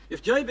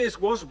 If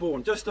Jabez was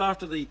born just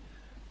after the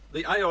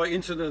Ai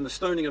incident and the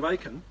stoning of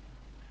Achan,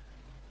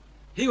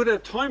 he would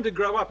have time to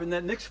grow up in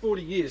that next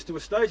 40 years to a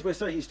stage where,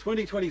 say, he's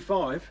 20,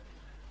 25,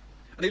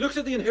 and he looks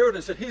at the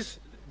inheritance that his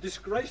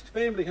disgraced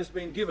family has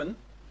been given,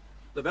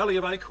 the Valley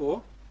of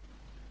Achor,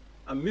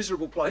 a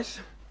miserable place,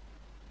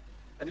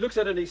 and he looks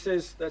at it and he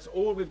says, that's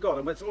all we've got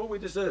and that's all we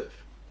deserve.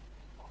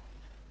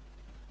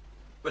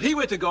 But he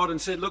went to God and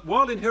said, look,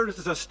 while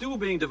inheritances are still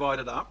being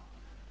divided up,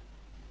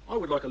 I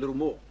would like a little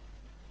more.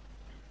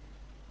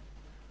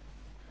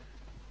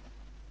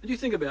 And you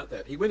think about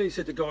that. He went and he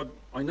said to God,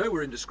 I know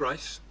we're in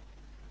disgrace.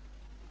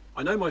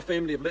 I know my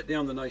family have let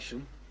down the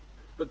nation,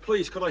 but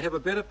please, could I have a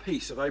better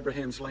piece of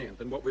Abraham's land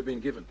than what we've been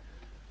given?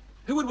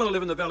 Who would want to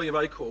live in the Valley of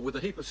Achor with a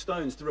heap of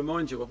stones to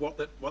remind you of what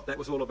that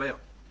was all about?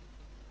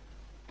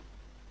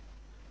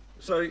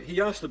 So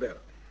he asked about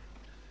it.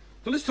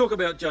 So let's talk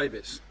about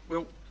Jabez.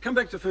 Well, come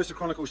back to 1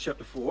 Chronicles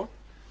chapter 4,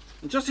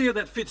 and just see how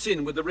that fits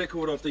in with the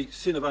record of the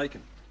sin of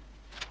Achan.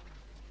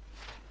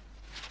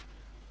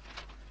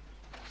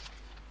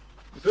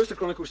 1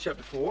 Chronicles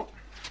chapter 4.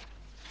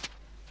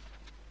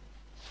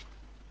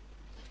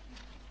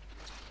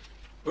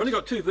 We've only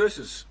got 2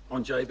 verses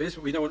on Jabez,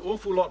 but we know an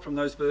awful lot from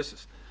those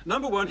verses.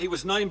 Number 1, he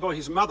was named by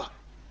his mother.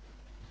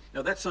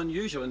 Now that's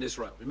unusual in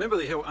Israel.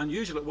 Remember how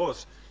unusual it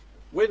was.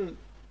 When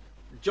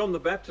John the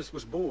Baptist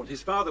was born,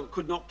 his father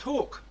could not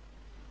talk.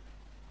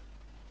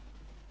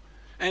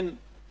 And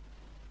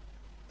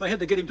they had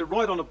to get him to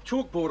write on a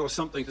chalkboard or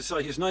something to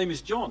say his name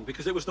is John,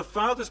 because it was the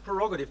father's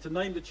prerogative to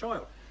name the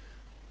child.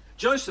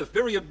 Joseph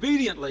very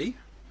obediently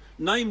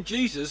named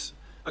Jesus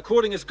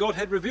according as God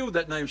had revealed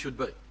that name should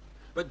be.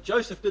 But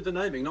Joseph did the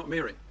naming, not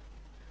Mary.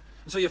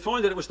 And so you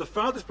find that it was the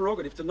father's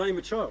prerogative to name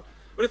a child.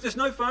 But if there's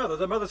no father,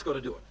 the mother's got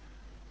to do it.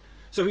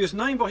 So he was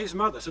named by his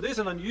mother. So there's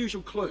an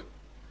unusual clue. It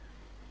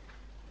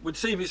would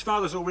seem his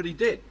father's already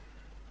dead.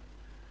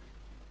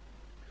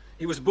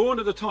 He was born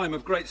at a time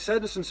of great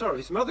sadness and sorrow.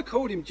 His mother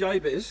called him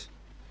Jabez,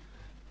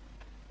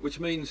 which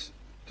means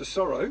to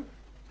sorrow,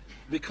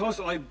 because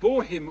I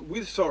bore him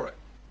with sorrow.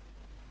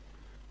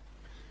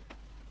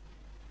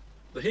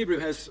 The Hebrew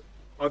has,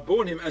 I've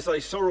borne him as a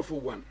sorrowful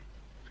one.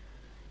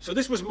 So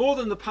this was more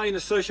than the pain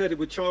associated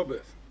with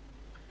childbirth.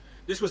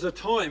 This was a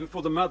time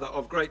for the mother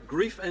of great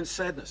grief and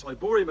sadness. I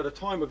bore him at a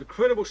time of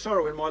incredible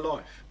sorrow in my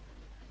life.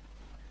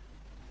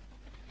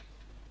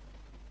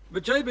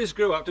 But Jabez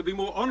grew up to be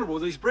more honourable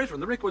than his brethren.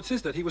 The record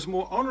says that he was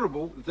more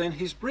honourable than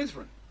his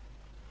brethren.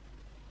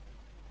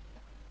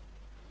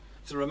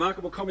 It's a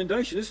remarkable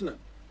commendation, isn't it?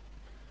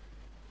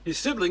 His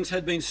siblings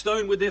had been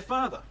stoned with their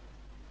father.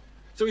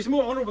 So he's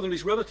more honourable than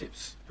his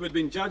relatives, who had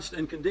been judged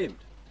and condemned.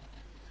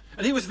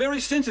 And he was very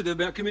sensitive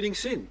about committing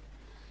sin.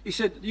 He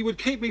said, you would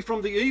keep me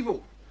from the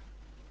evil.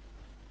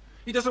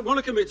 He doesn't want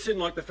to commit sin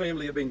like the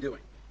family have been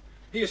doing.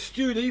 He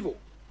eschewed evil.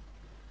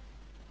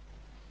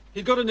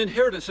 He'd got an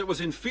inheritance that was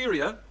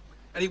inferior,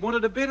 and he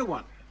wanted a better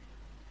one.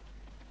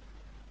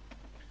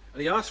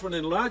 And he asked for an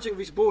enlarging of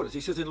his borders. He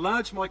says,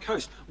 enlarge my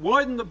coast.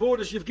 Widen the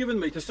borders you've given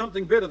me to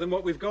something better than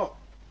what we've got.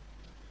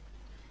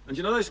 And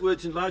you know those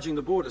words, enlarging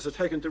the borders, are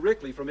taken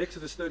directly from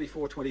Exodus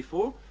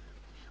 34:24,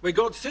 where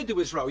God said to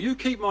Israel, you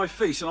keep my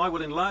feast and I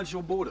will enlarge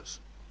your borders.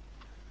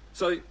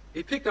 So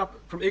he picked up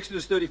from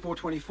Exodus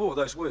 34:24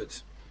 those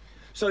words.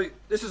 So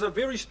this is a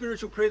very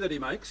spiritual prayer that he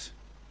makes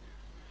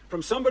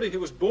from somebody who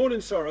was born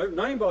in sorrow,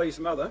 named by his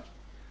mother,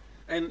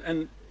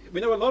 and we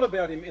know a lot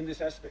about him in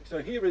this aspect.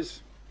 So here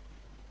is,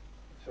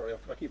 sorry,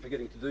 I keep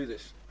forgetting to do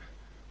this.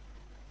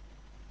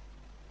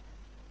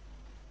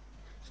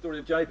 Story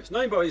of Jabez,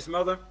 named by his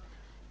mother.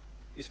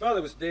 His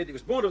father was dead. He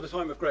was born at a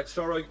time of great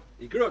sorrow.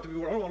 He grew up to be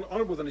more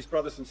honourable than his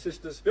brothers and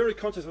sisters, very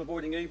conscious of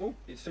avoiding evil.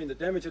 He'd seen the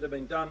damage that had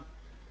been done.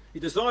 He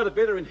desired a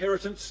better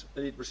inheritance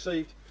than he'd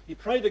received. He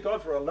prayed to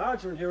God for a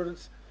larger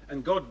inheritance,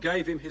 and God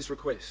gave him his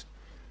request.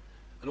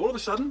 And all of a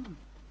sudden,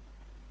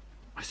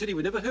 a city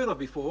we never heard of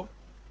before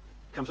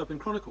comes up in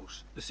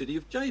Chronicles, the city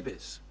of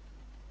Jabez.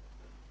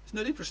 Isn't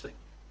that interesting?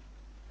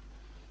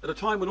 At a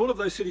time when all of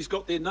those cities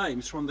got their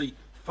names from the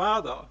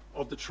father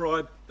of the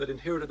tribe that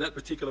inherited that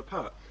particular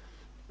part.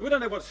 We don't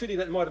know what city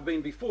that might have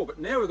been before, but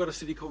now we've got a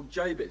city called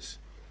Jabez.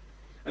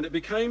 And it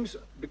becomes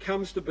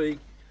to be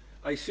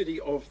a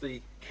city of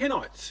the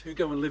Kenites who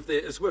go and live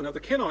there as well. Now the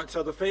Kenites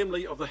are the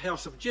family of the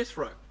house of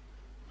Jethro,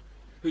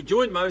 who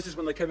joined Moses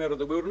when they came out of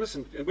the wilderness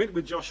and went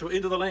with Joshua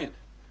into the land.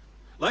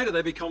 Later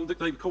they called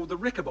the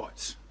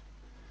Rechabites.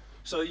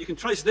 So you can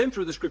trace them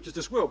through the scriptures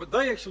as well, but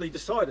they actually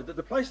decided that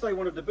the place they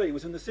wanted to be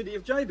was in the city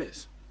of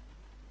Jabez.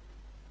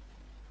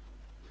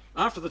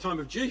 After the time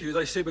of Jehu,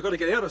 they said, we've got to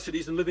get out of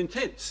cities and live in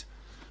tents.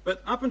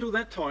 But up until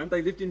that time,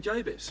 they lived in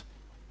Jabez.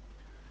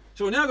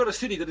 So we've now got a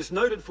city that is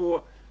noted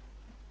for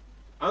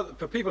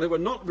people who were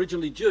not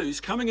originally Jews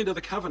coming into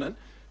the covenant,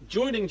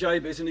 joining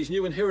Jabez in his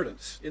new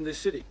inheritance in this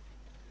city.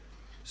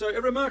 So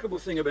a remarkable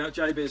thing about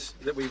Jabez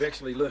that we've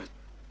actually learned.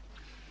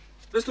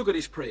 Let's look at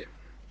his prayer,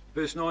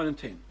 verse 9 and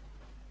 10.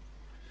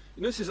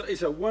 And this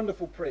is a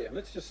wonderful prayer. And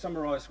let's just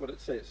summarise what it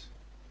says.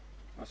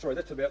 Oh, sorry,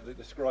 that's about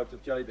the scribes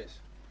of Jabez.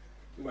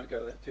 We won't go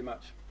to that too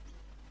much.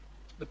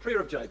 The prayer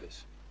of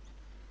Jabez.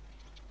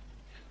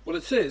 Well,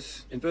 it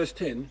says in verse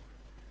 10,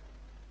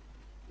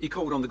 he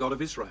called on the God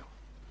of Israel.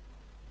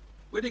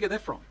 Where did he get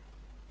that from?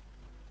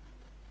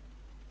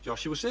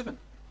 Joshua 7.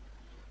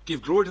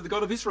 Give glory to the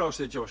God of Israel,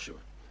 said Joshua.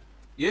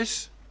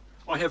 Yes,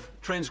 I have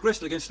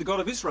transgressed against the God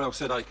of Israel,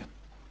 said Achan.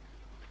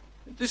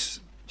 This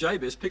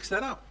Jabez picks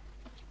that up.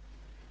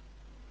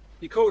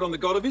 He called on the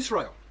God of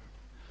Israel.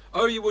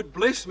 Oh, you would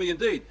bless me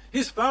indeed.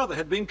 His father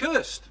had been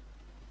cursed.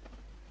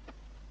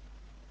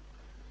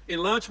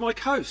 Enlarge my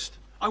coast.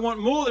 I want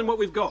more than what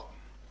we've got.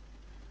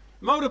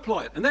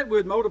 Multiply it. And that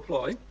word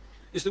multiply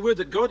is the word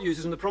that God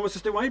uses in the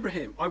promises to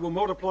Abraham. I will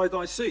multiply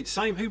thy seed.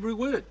 Same Hebrew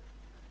word.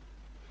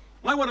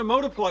 I want to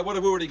multiply what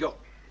I've already got,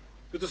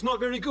 because it's not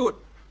very good.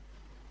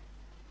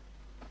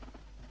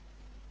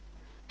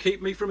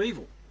 Keep me from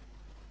evil.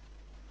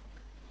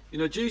 You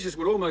know, Jesus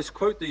would almost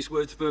quote these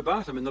words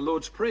verbatim in the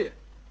Lord's Prayer.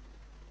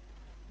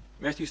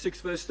 Matthew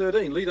 6 verse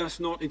 13, lead us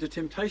not into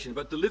temptation,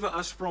 but deliver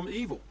us from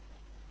evil.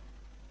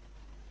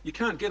 You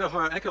can't get a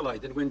higher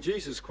accolade than when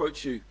Jesus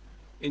quotes you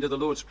into the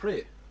Lord's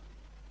Prayer.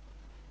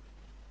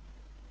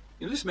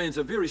 You know, this man's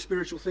a very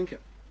spiritual thinker.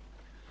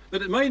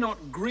 That it may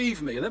not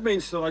grieve me, and that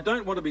means that I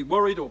don't want to be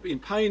worried or in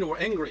pain or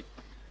angry.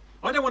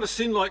 I don't want to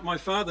sin like my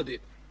father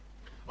did.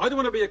 I don't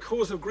want to be a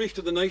cause of grief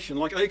to the nation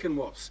like Achan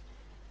was.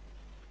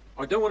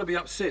 I don't want to be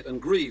upset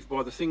and grieved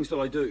by the things that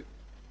I do.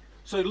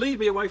 So lead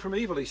me away from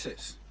evil, he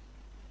says.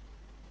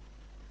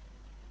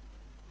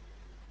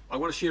 I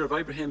want a share of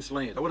Abraham's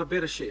land. I want a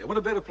better share. I want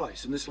a better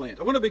place in this land.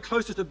 I want to be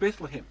closer to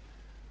Bethlehem.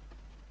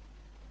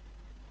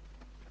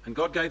 And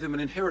God gave them an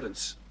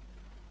inheritance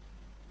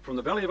from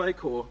the valley of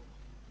Achor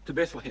to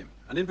Bethlehem,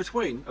 and in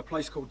between a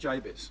place called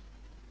Jabez.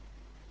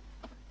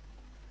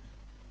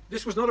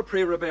 This was not a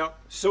prayer about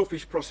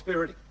selfish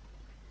prosperity,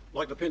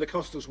 like the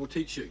Pentecostals will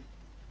teach you.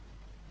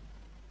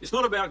 It's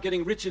not about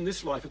getting rich in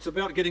this life. It's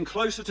about getting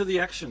closer to the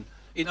action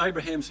in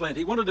Abraham's land.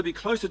 He wanted to be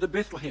closer to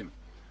Bethlehem,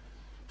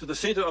 to the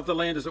centre of the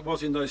land as it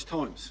was in those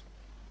times.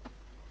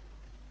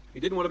 He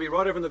didn't want to be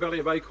right over in the valley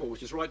of Achor,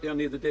 which is right down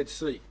near the Dead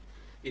Sea,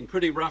 in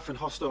pretty rough and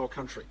hostile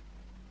country.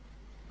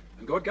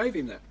 And God gave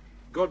him that.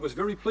 God was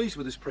very pleased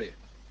with his prayer.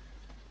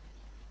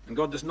 And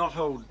God does not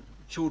hold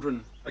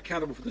children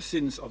accountable for the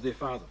sins of their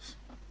fathers.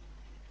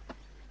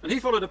 And he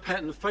followed a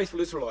pattern of faithful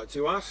Israelites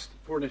who asked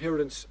for an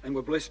inheritance and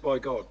were blessed by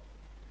God.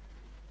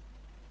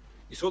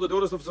 You saw the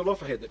daughters of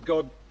Zelophehad, that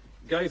God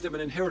gave them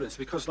an inheritance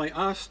because they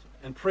asked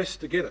and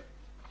pressed to get it.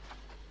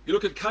 You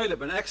look at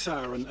Caleb and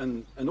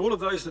Achsah and all of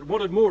those that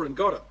wanted more and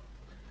got it.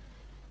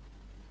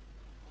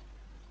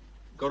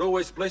 God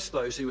always blessed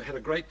those who had a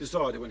great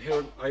desire to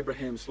inherit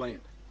Abraham's land.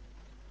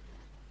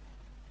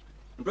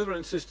 And brethren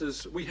and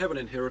sisters, we have an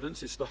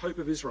inheritance. It's the hope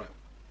of Israel.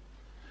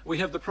 We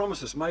have the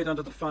promises made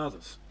unto the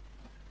fathers.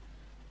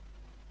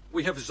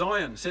 We have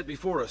Zion set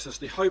before us as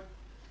the hope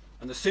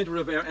and the centre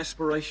of our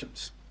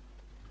aspirations.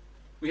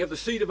 We have the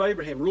seed of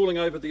Abraham ruling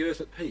over the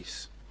earth at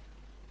peace.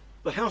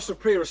 The house of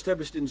prayer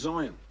established in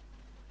Zion.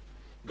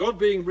 God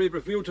being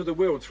revealed to the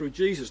world through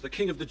Jesus, the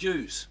King of the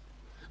Jews.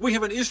 We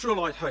have an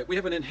Israelite hope. We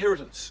have an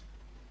inheritance.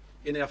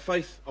 in our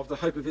faith of the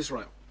hope of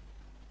Israel.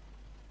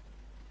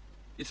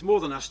 It's more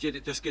than us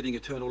just getting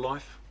eternal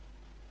life.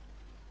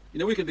 You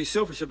know, we can be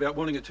selfish about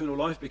wanting eternal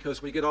life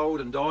because we get old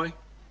and die.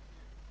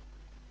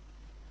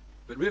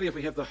 But really, if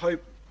we have the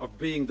hope of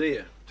being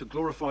there to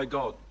glorify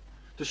God,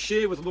 to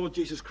share with Lord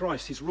Jesus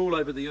Christ his rule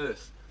over the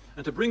earth,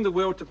 and to bring the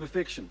world to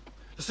perfection,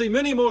 to see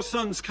many more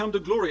sons come to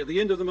glory at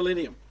the end of the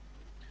millennium,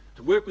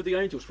 to work with the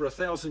angels for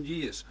 1,000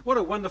 years. What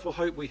a wonderful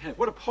hope we have.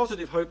 What a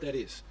positive hope that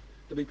is,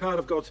 to be part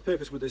of God's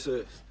purpose with this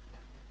earth.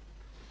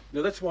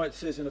 Now that's why it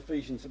says in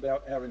Ephesians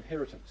about our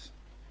inheritance.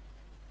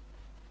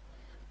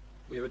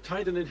 We have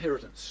attained an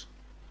inheritance.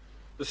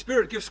 The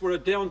Spirit gifts were a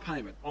down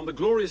payment on the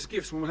glorious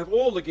gifts when we'll have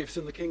all the gifts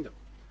in the kingdom.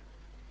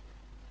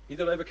 He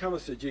that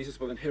overcometh, said Jesus,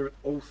 will inherit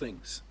all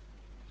things.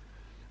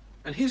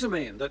 And here's a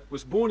man that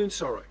was born in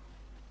sorrow,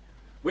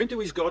 went to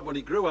his God when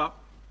he grew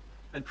up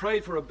and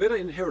prayed for a better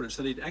inheritance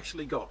than he'd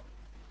actually got.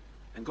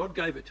 And God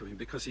gave it to him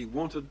because he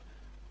wanted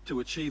to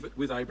achieve it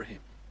with Abraham.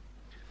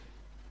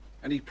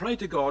 And he prayed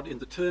to God in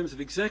the terms of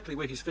exactly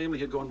where his family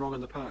had gone wrong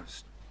in the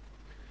past.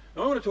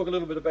 Now I want to talk a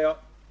little bit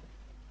about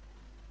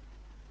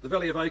the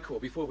Valley of Achor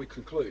before we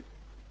conclude.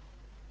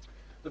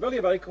 The Valley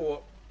of Achor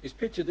is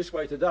pictured this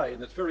way today,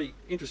 and it's very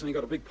interesting. You've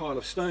got a big pile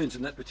of stones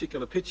in that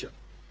particular picture.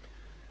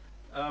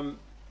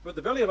 But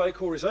the Valley of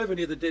Achor is over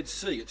near the Dead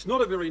Sea. It's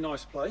not a very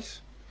nice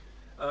place.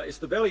 It's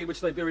the valley in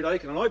which they buried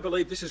Achan, and I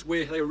believe this is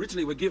where they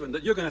originally were given,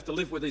 that you're going to have to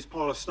live with these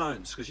pile of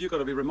stones, because you've got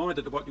to be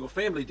reminded of what your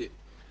family did.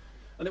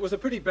 And it was a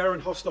pretty barren,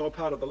 hostile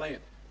part of the land.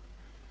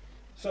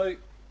 So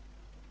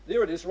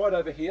there it is, right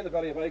over here, the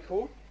Valley of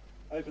Achor,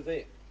 over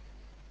there.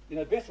 You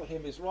know,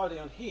 Bethlehem is right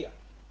down here.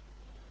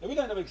 Now, we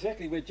don't know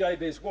exactly where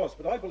Jabez was,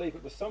 but I believe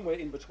it was somewhere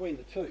in between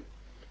the two.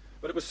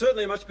 But it was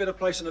certainly a much better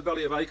place than the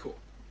Valley of Achor.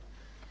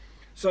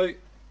 So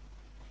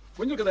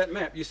when you look at that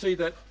map, you see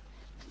that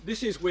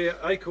this is where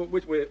Achor,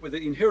 where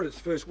the inheritance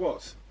first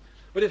was.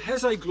 But it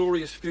has a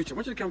glorious future. I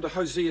want you to come to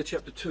Hosea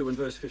chapter 2 and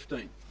verse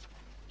 15.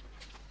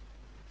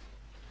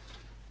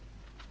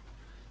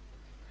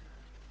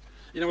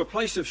 You know, a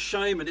place of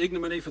shame and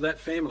ignominy for that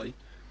family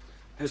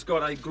has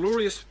got a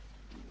glorious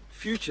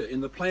future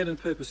in the plan and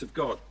purpose of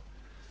God.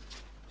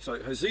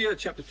 So Hosea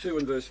chapter 2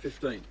 and verse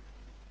 15. And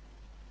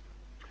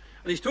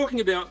he's talking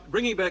about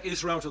bringing back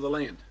Israel to the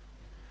land.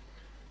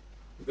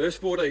 Verse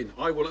 14,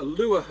 I will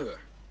allure her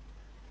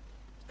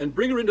and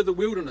bring her into the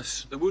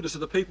wilderness of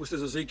the people,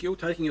 says Ezekiel,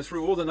 taking her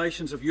through all the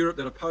nations of Europe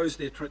that oppose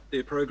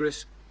their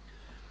progress.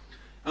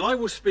 And I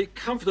will speak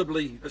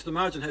comfortably, as the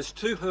margin has,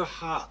 to her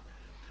heart.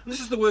 And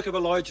this is the work of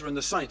Elijah and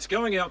the saints,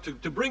 going out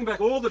to bring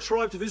back all the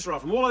tribes of Israel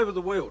from all over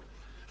the world,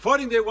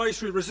 fighting their way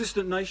through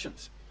resistant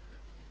nations,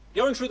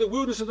 going through the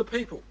wilderness of the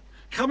people,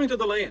 coming to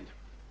the land.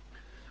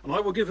 And I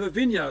will give her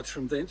vineyards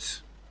from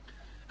thence,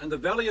 and the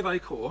valley of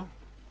Achor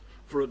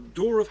for a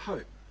door of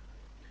hope.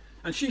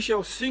 And she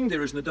shall sing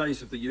there as in the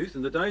days of the youth,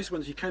 in the days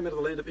when she came out of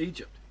the land of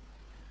Egypt.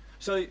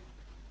 So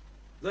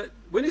that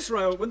when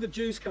the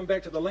Jews come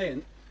back to the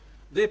land,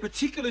 their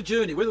particular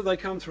journey, whether they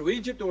come through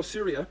Egypt or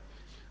Syria,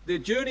 their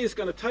journey is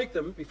going to take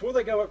them, before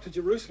they go up to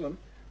Jerusalem,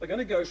 they're going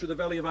to go through the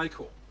valley of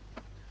Achor.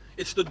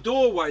 It's the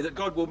doorway that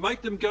God will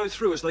make them go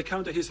through as they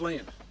come to his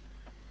land.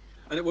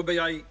 And it will be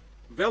a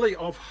valley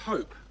of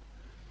hope.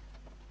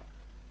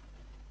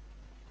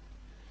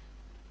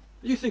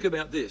 You think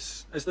about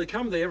this, as they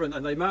come there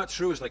and they march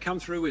through, as they come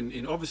through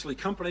in obviously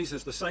companies,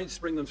 as the saints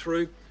bring them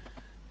through,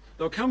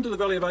 they'll come to the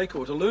valley of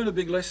Achor to learn a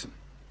big lesson.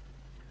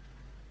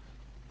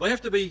 They have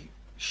to be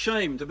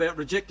shamed about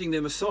rejecting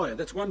their Messiah.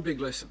 That's one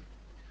big lesson.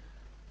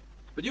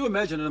 But you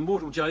imagine an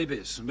immortal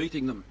Jabez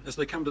meeting them as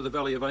they come to the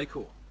valley of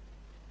Achor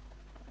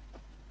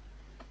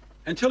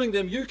and telling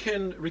them, you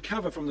can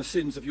recover from the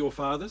sins of your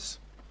fathers.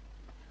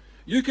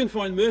 You can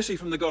find mercy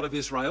from the God of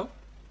Israel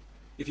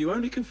if you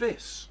only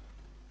confess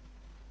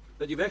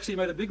that you've actually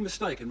made a big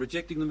mistake in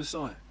rejecting the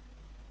Messiah.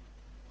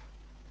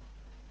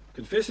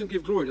 Confess and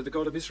give glory to the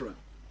God of Israel.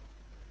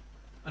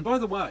 And by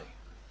the way,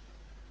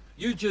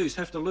 you Jews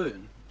have to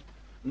learn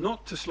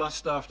not to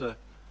lust after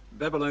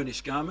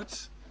Babylonish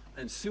garments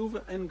and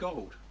silver and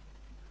gold,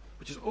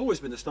 which has always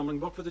been the stumbling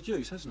block for the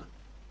Jews, hasn't it?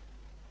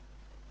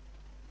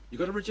 You've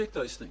got to reject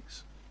those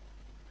things.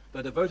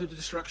 They're devoted to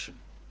destruction.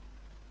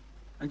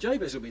 And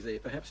Jabez will be there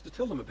perhaps to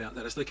tell them about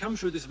that as they come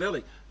through this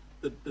valley,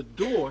 the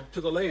door to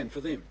the land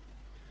for them.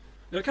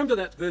 Now I come to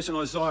that verse in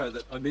Isaiah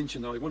that I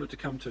mentioned that I wanted to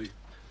come to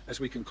as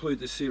we conclude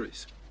this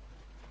series.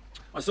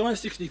 Isaiah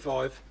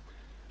 65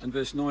 and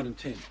verse 9 and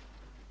 10.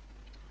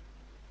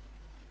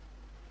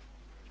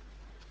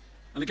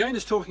 And again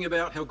it's talking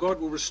about how God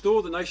will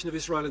restore the nation of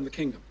Israel in the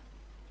kingdom.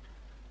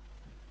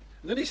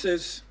 And then he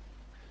says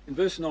in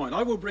verse 9,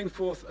 I will bring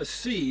forth a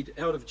seed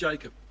out of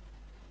Jacob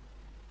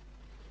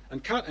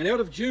and out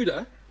of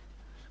Judah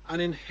an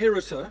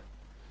inheritor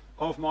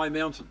of my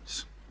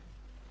mountains.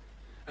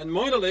 And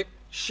mine elect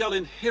shall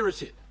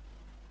inherit it,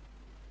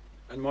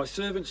 and my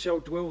servants shall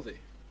dwell there.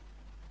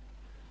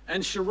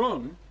 And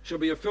Sharon shall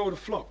be a field of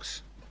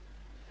flocks,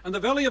 and the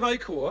valley of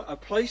Achor a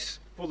place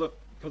for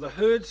the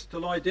herds to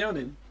lie down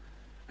in,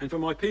 and for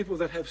my people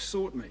that have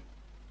sought me.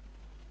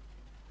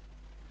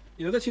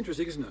 You know, that's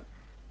interesting, isn't it?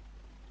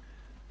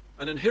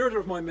 An inheritor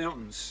of my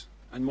mountains,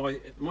 and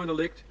mine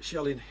elect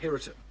shall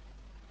inherit it.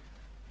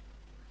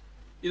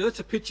 You know, that's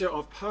a picture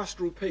of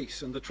pastoral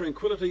peace and the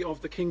tranquility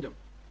of the kingdom,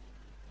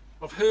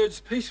 of herds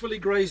peacefully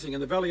grazing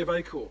in the valley of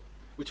Achor,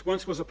 which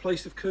once was a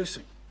place of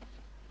cursing.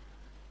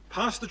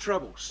 Past the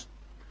troubles,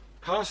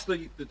 past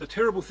the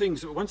terrible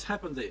things that once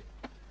happened there.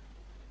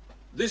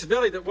 This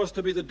valley that was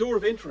to be the door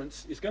of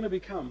entrance is going to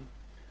become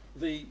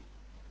the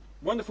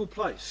wonderful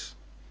place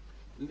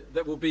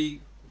that will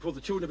be for the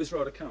children of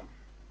Israel to come.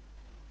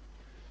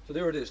 So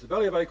there it is, the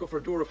valley of Achor for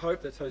a door of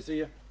hope. That's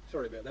Hosea.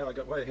 Sorry about that, I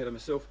got way ahead of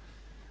myself.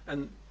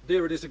 And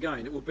there it is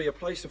again. It will be a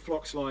place of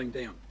flocks lying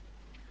down.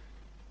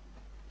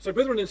 So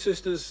brethren and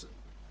sisters,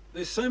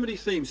 there's so many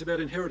themes about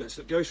inheritance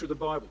that go through the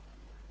Bible.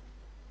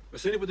 We've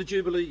seen it with the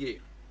Jubilee year.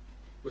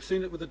 We've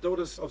seen it with the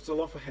daughters of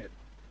Zelophehad.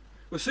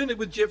 We've seen it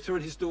with Jephthah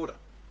and his daughter.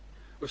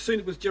 We've seen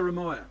it with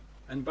Jeremiah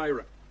and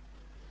Barak.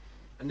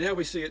 And now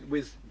we see it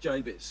with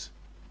Jabez.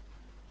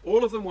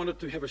 All of them wanted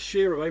to have a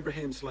share of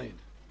Abraham's land.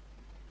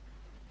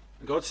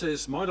 And God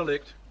says, mine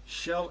elect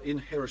shall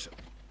inherit it.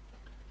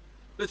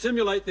 Let's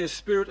emulate their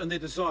spirit and their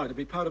desire to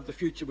be part of the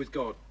future with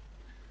God.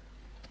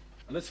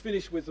 And let's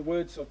finish with the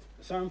words of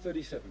Psalm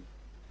 37.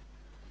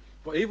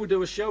 For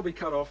evildoers shall be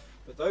cut off,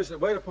 but those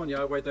that wait upon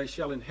Yahweh, they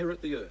shall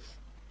inherit the earth.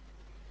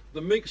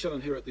 The meek shall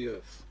inherit the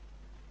earth,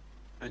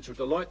 and shall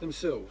delight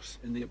themselves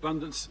in the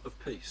abundance of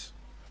peace.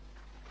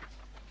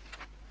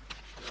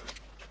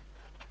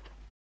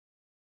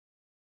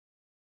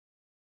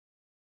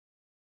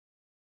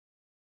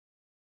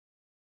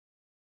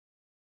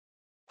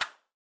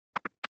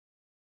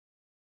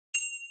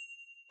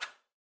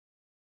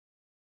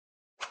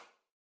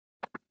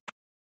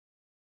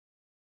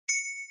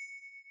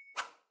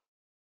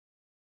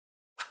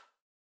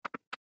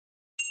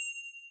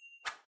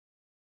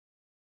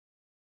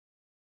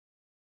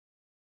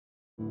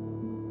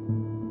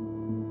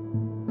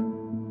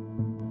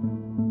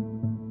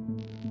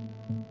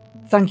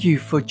 Thank you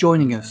for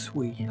joining us.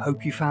 We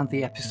hope you found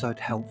the episode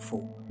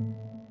helpful.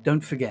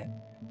 Don't forget,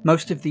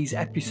 most of these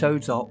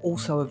episodes are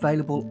also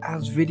available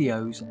as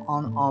videos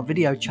on our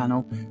video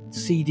channel,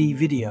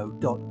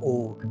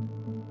 cdvideo.org.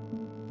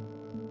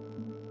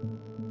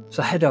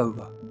 So head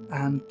over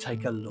and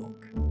take a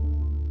look.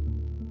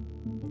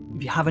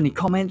 If you have any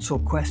comments or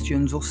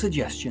questions or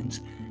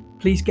suggestions,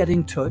 please get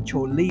in touch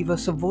or leave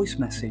us a voice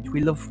message.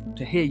 We love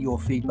to hear your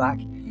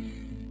feedback.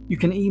 You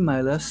can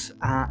email us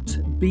at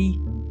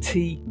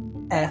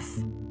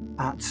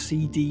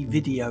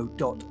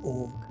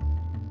btf@cdvideo.org.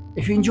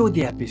 If you enjoyed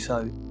the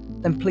episode,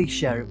 then please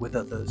share it with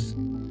others.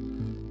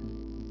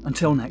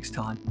 Until next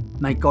time,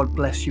 may God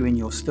bless you in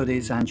your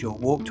studies and your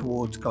walk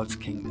towards God's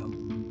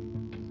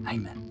kingdom.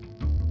 Amen.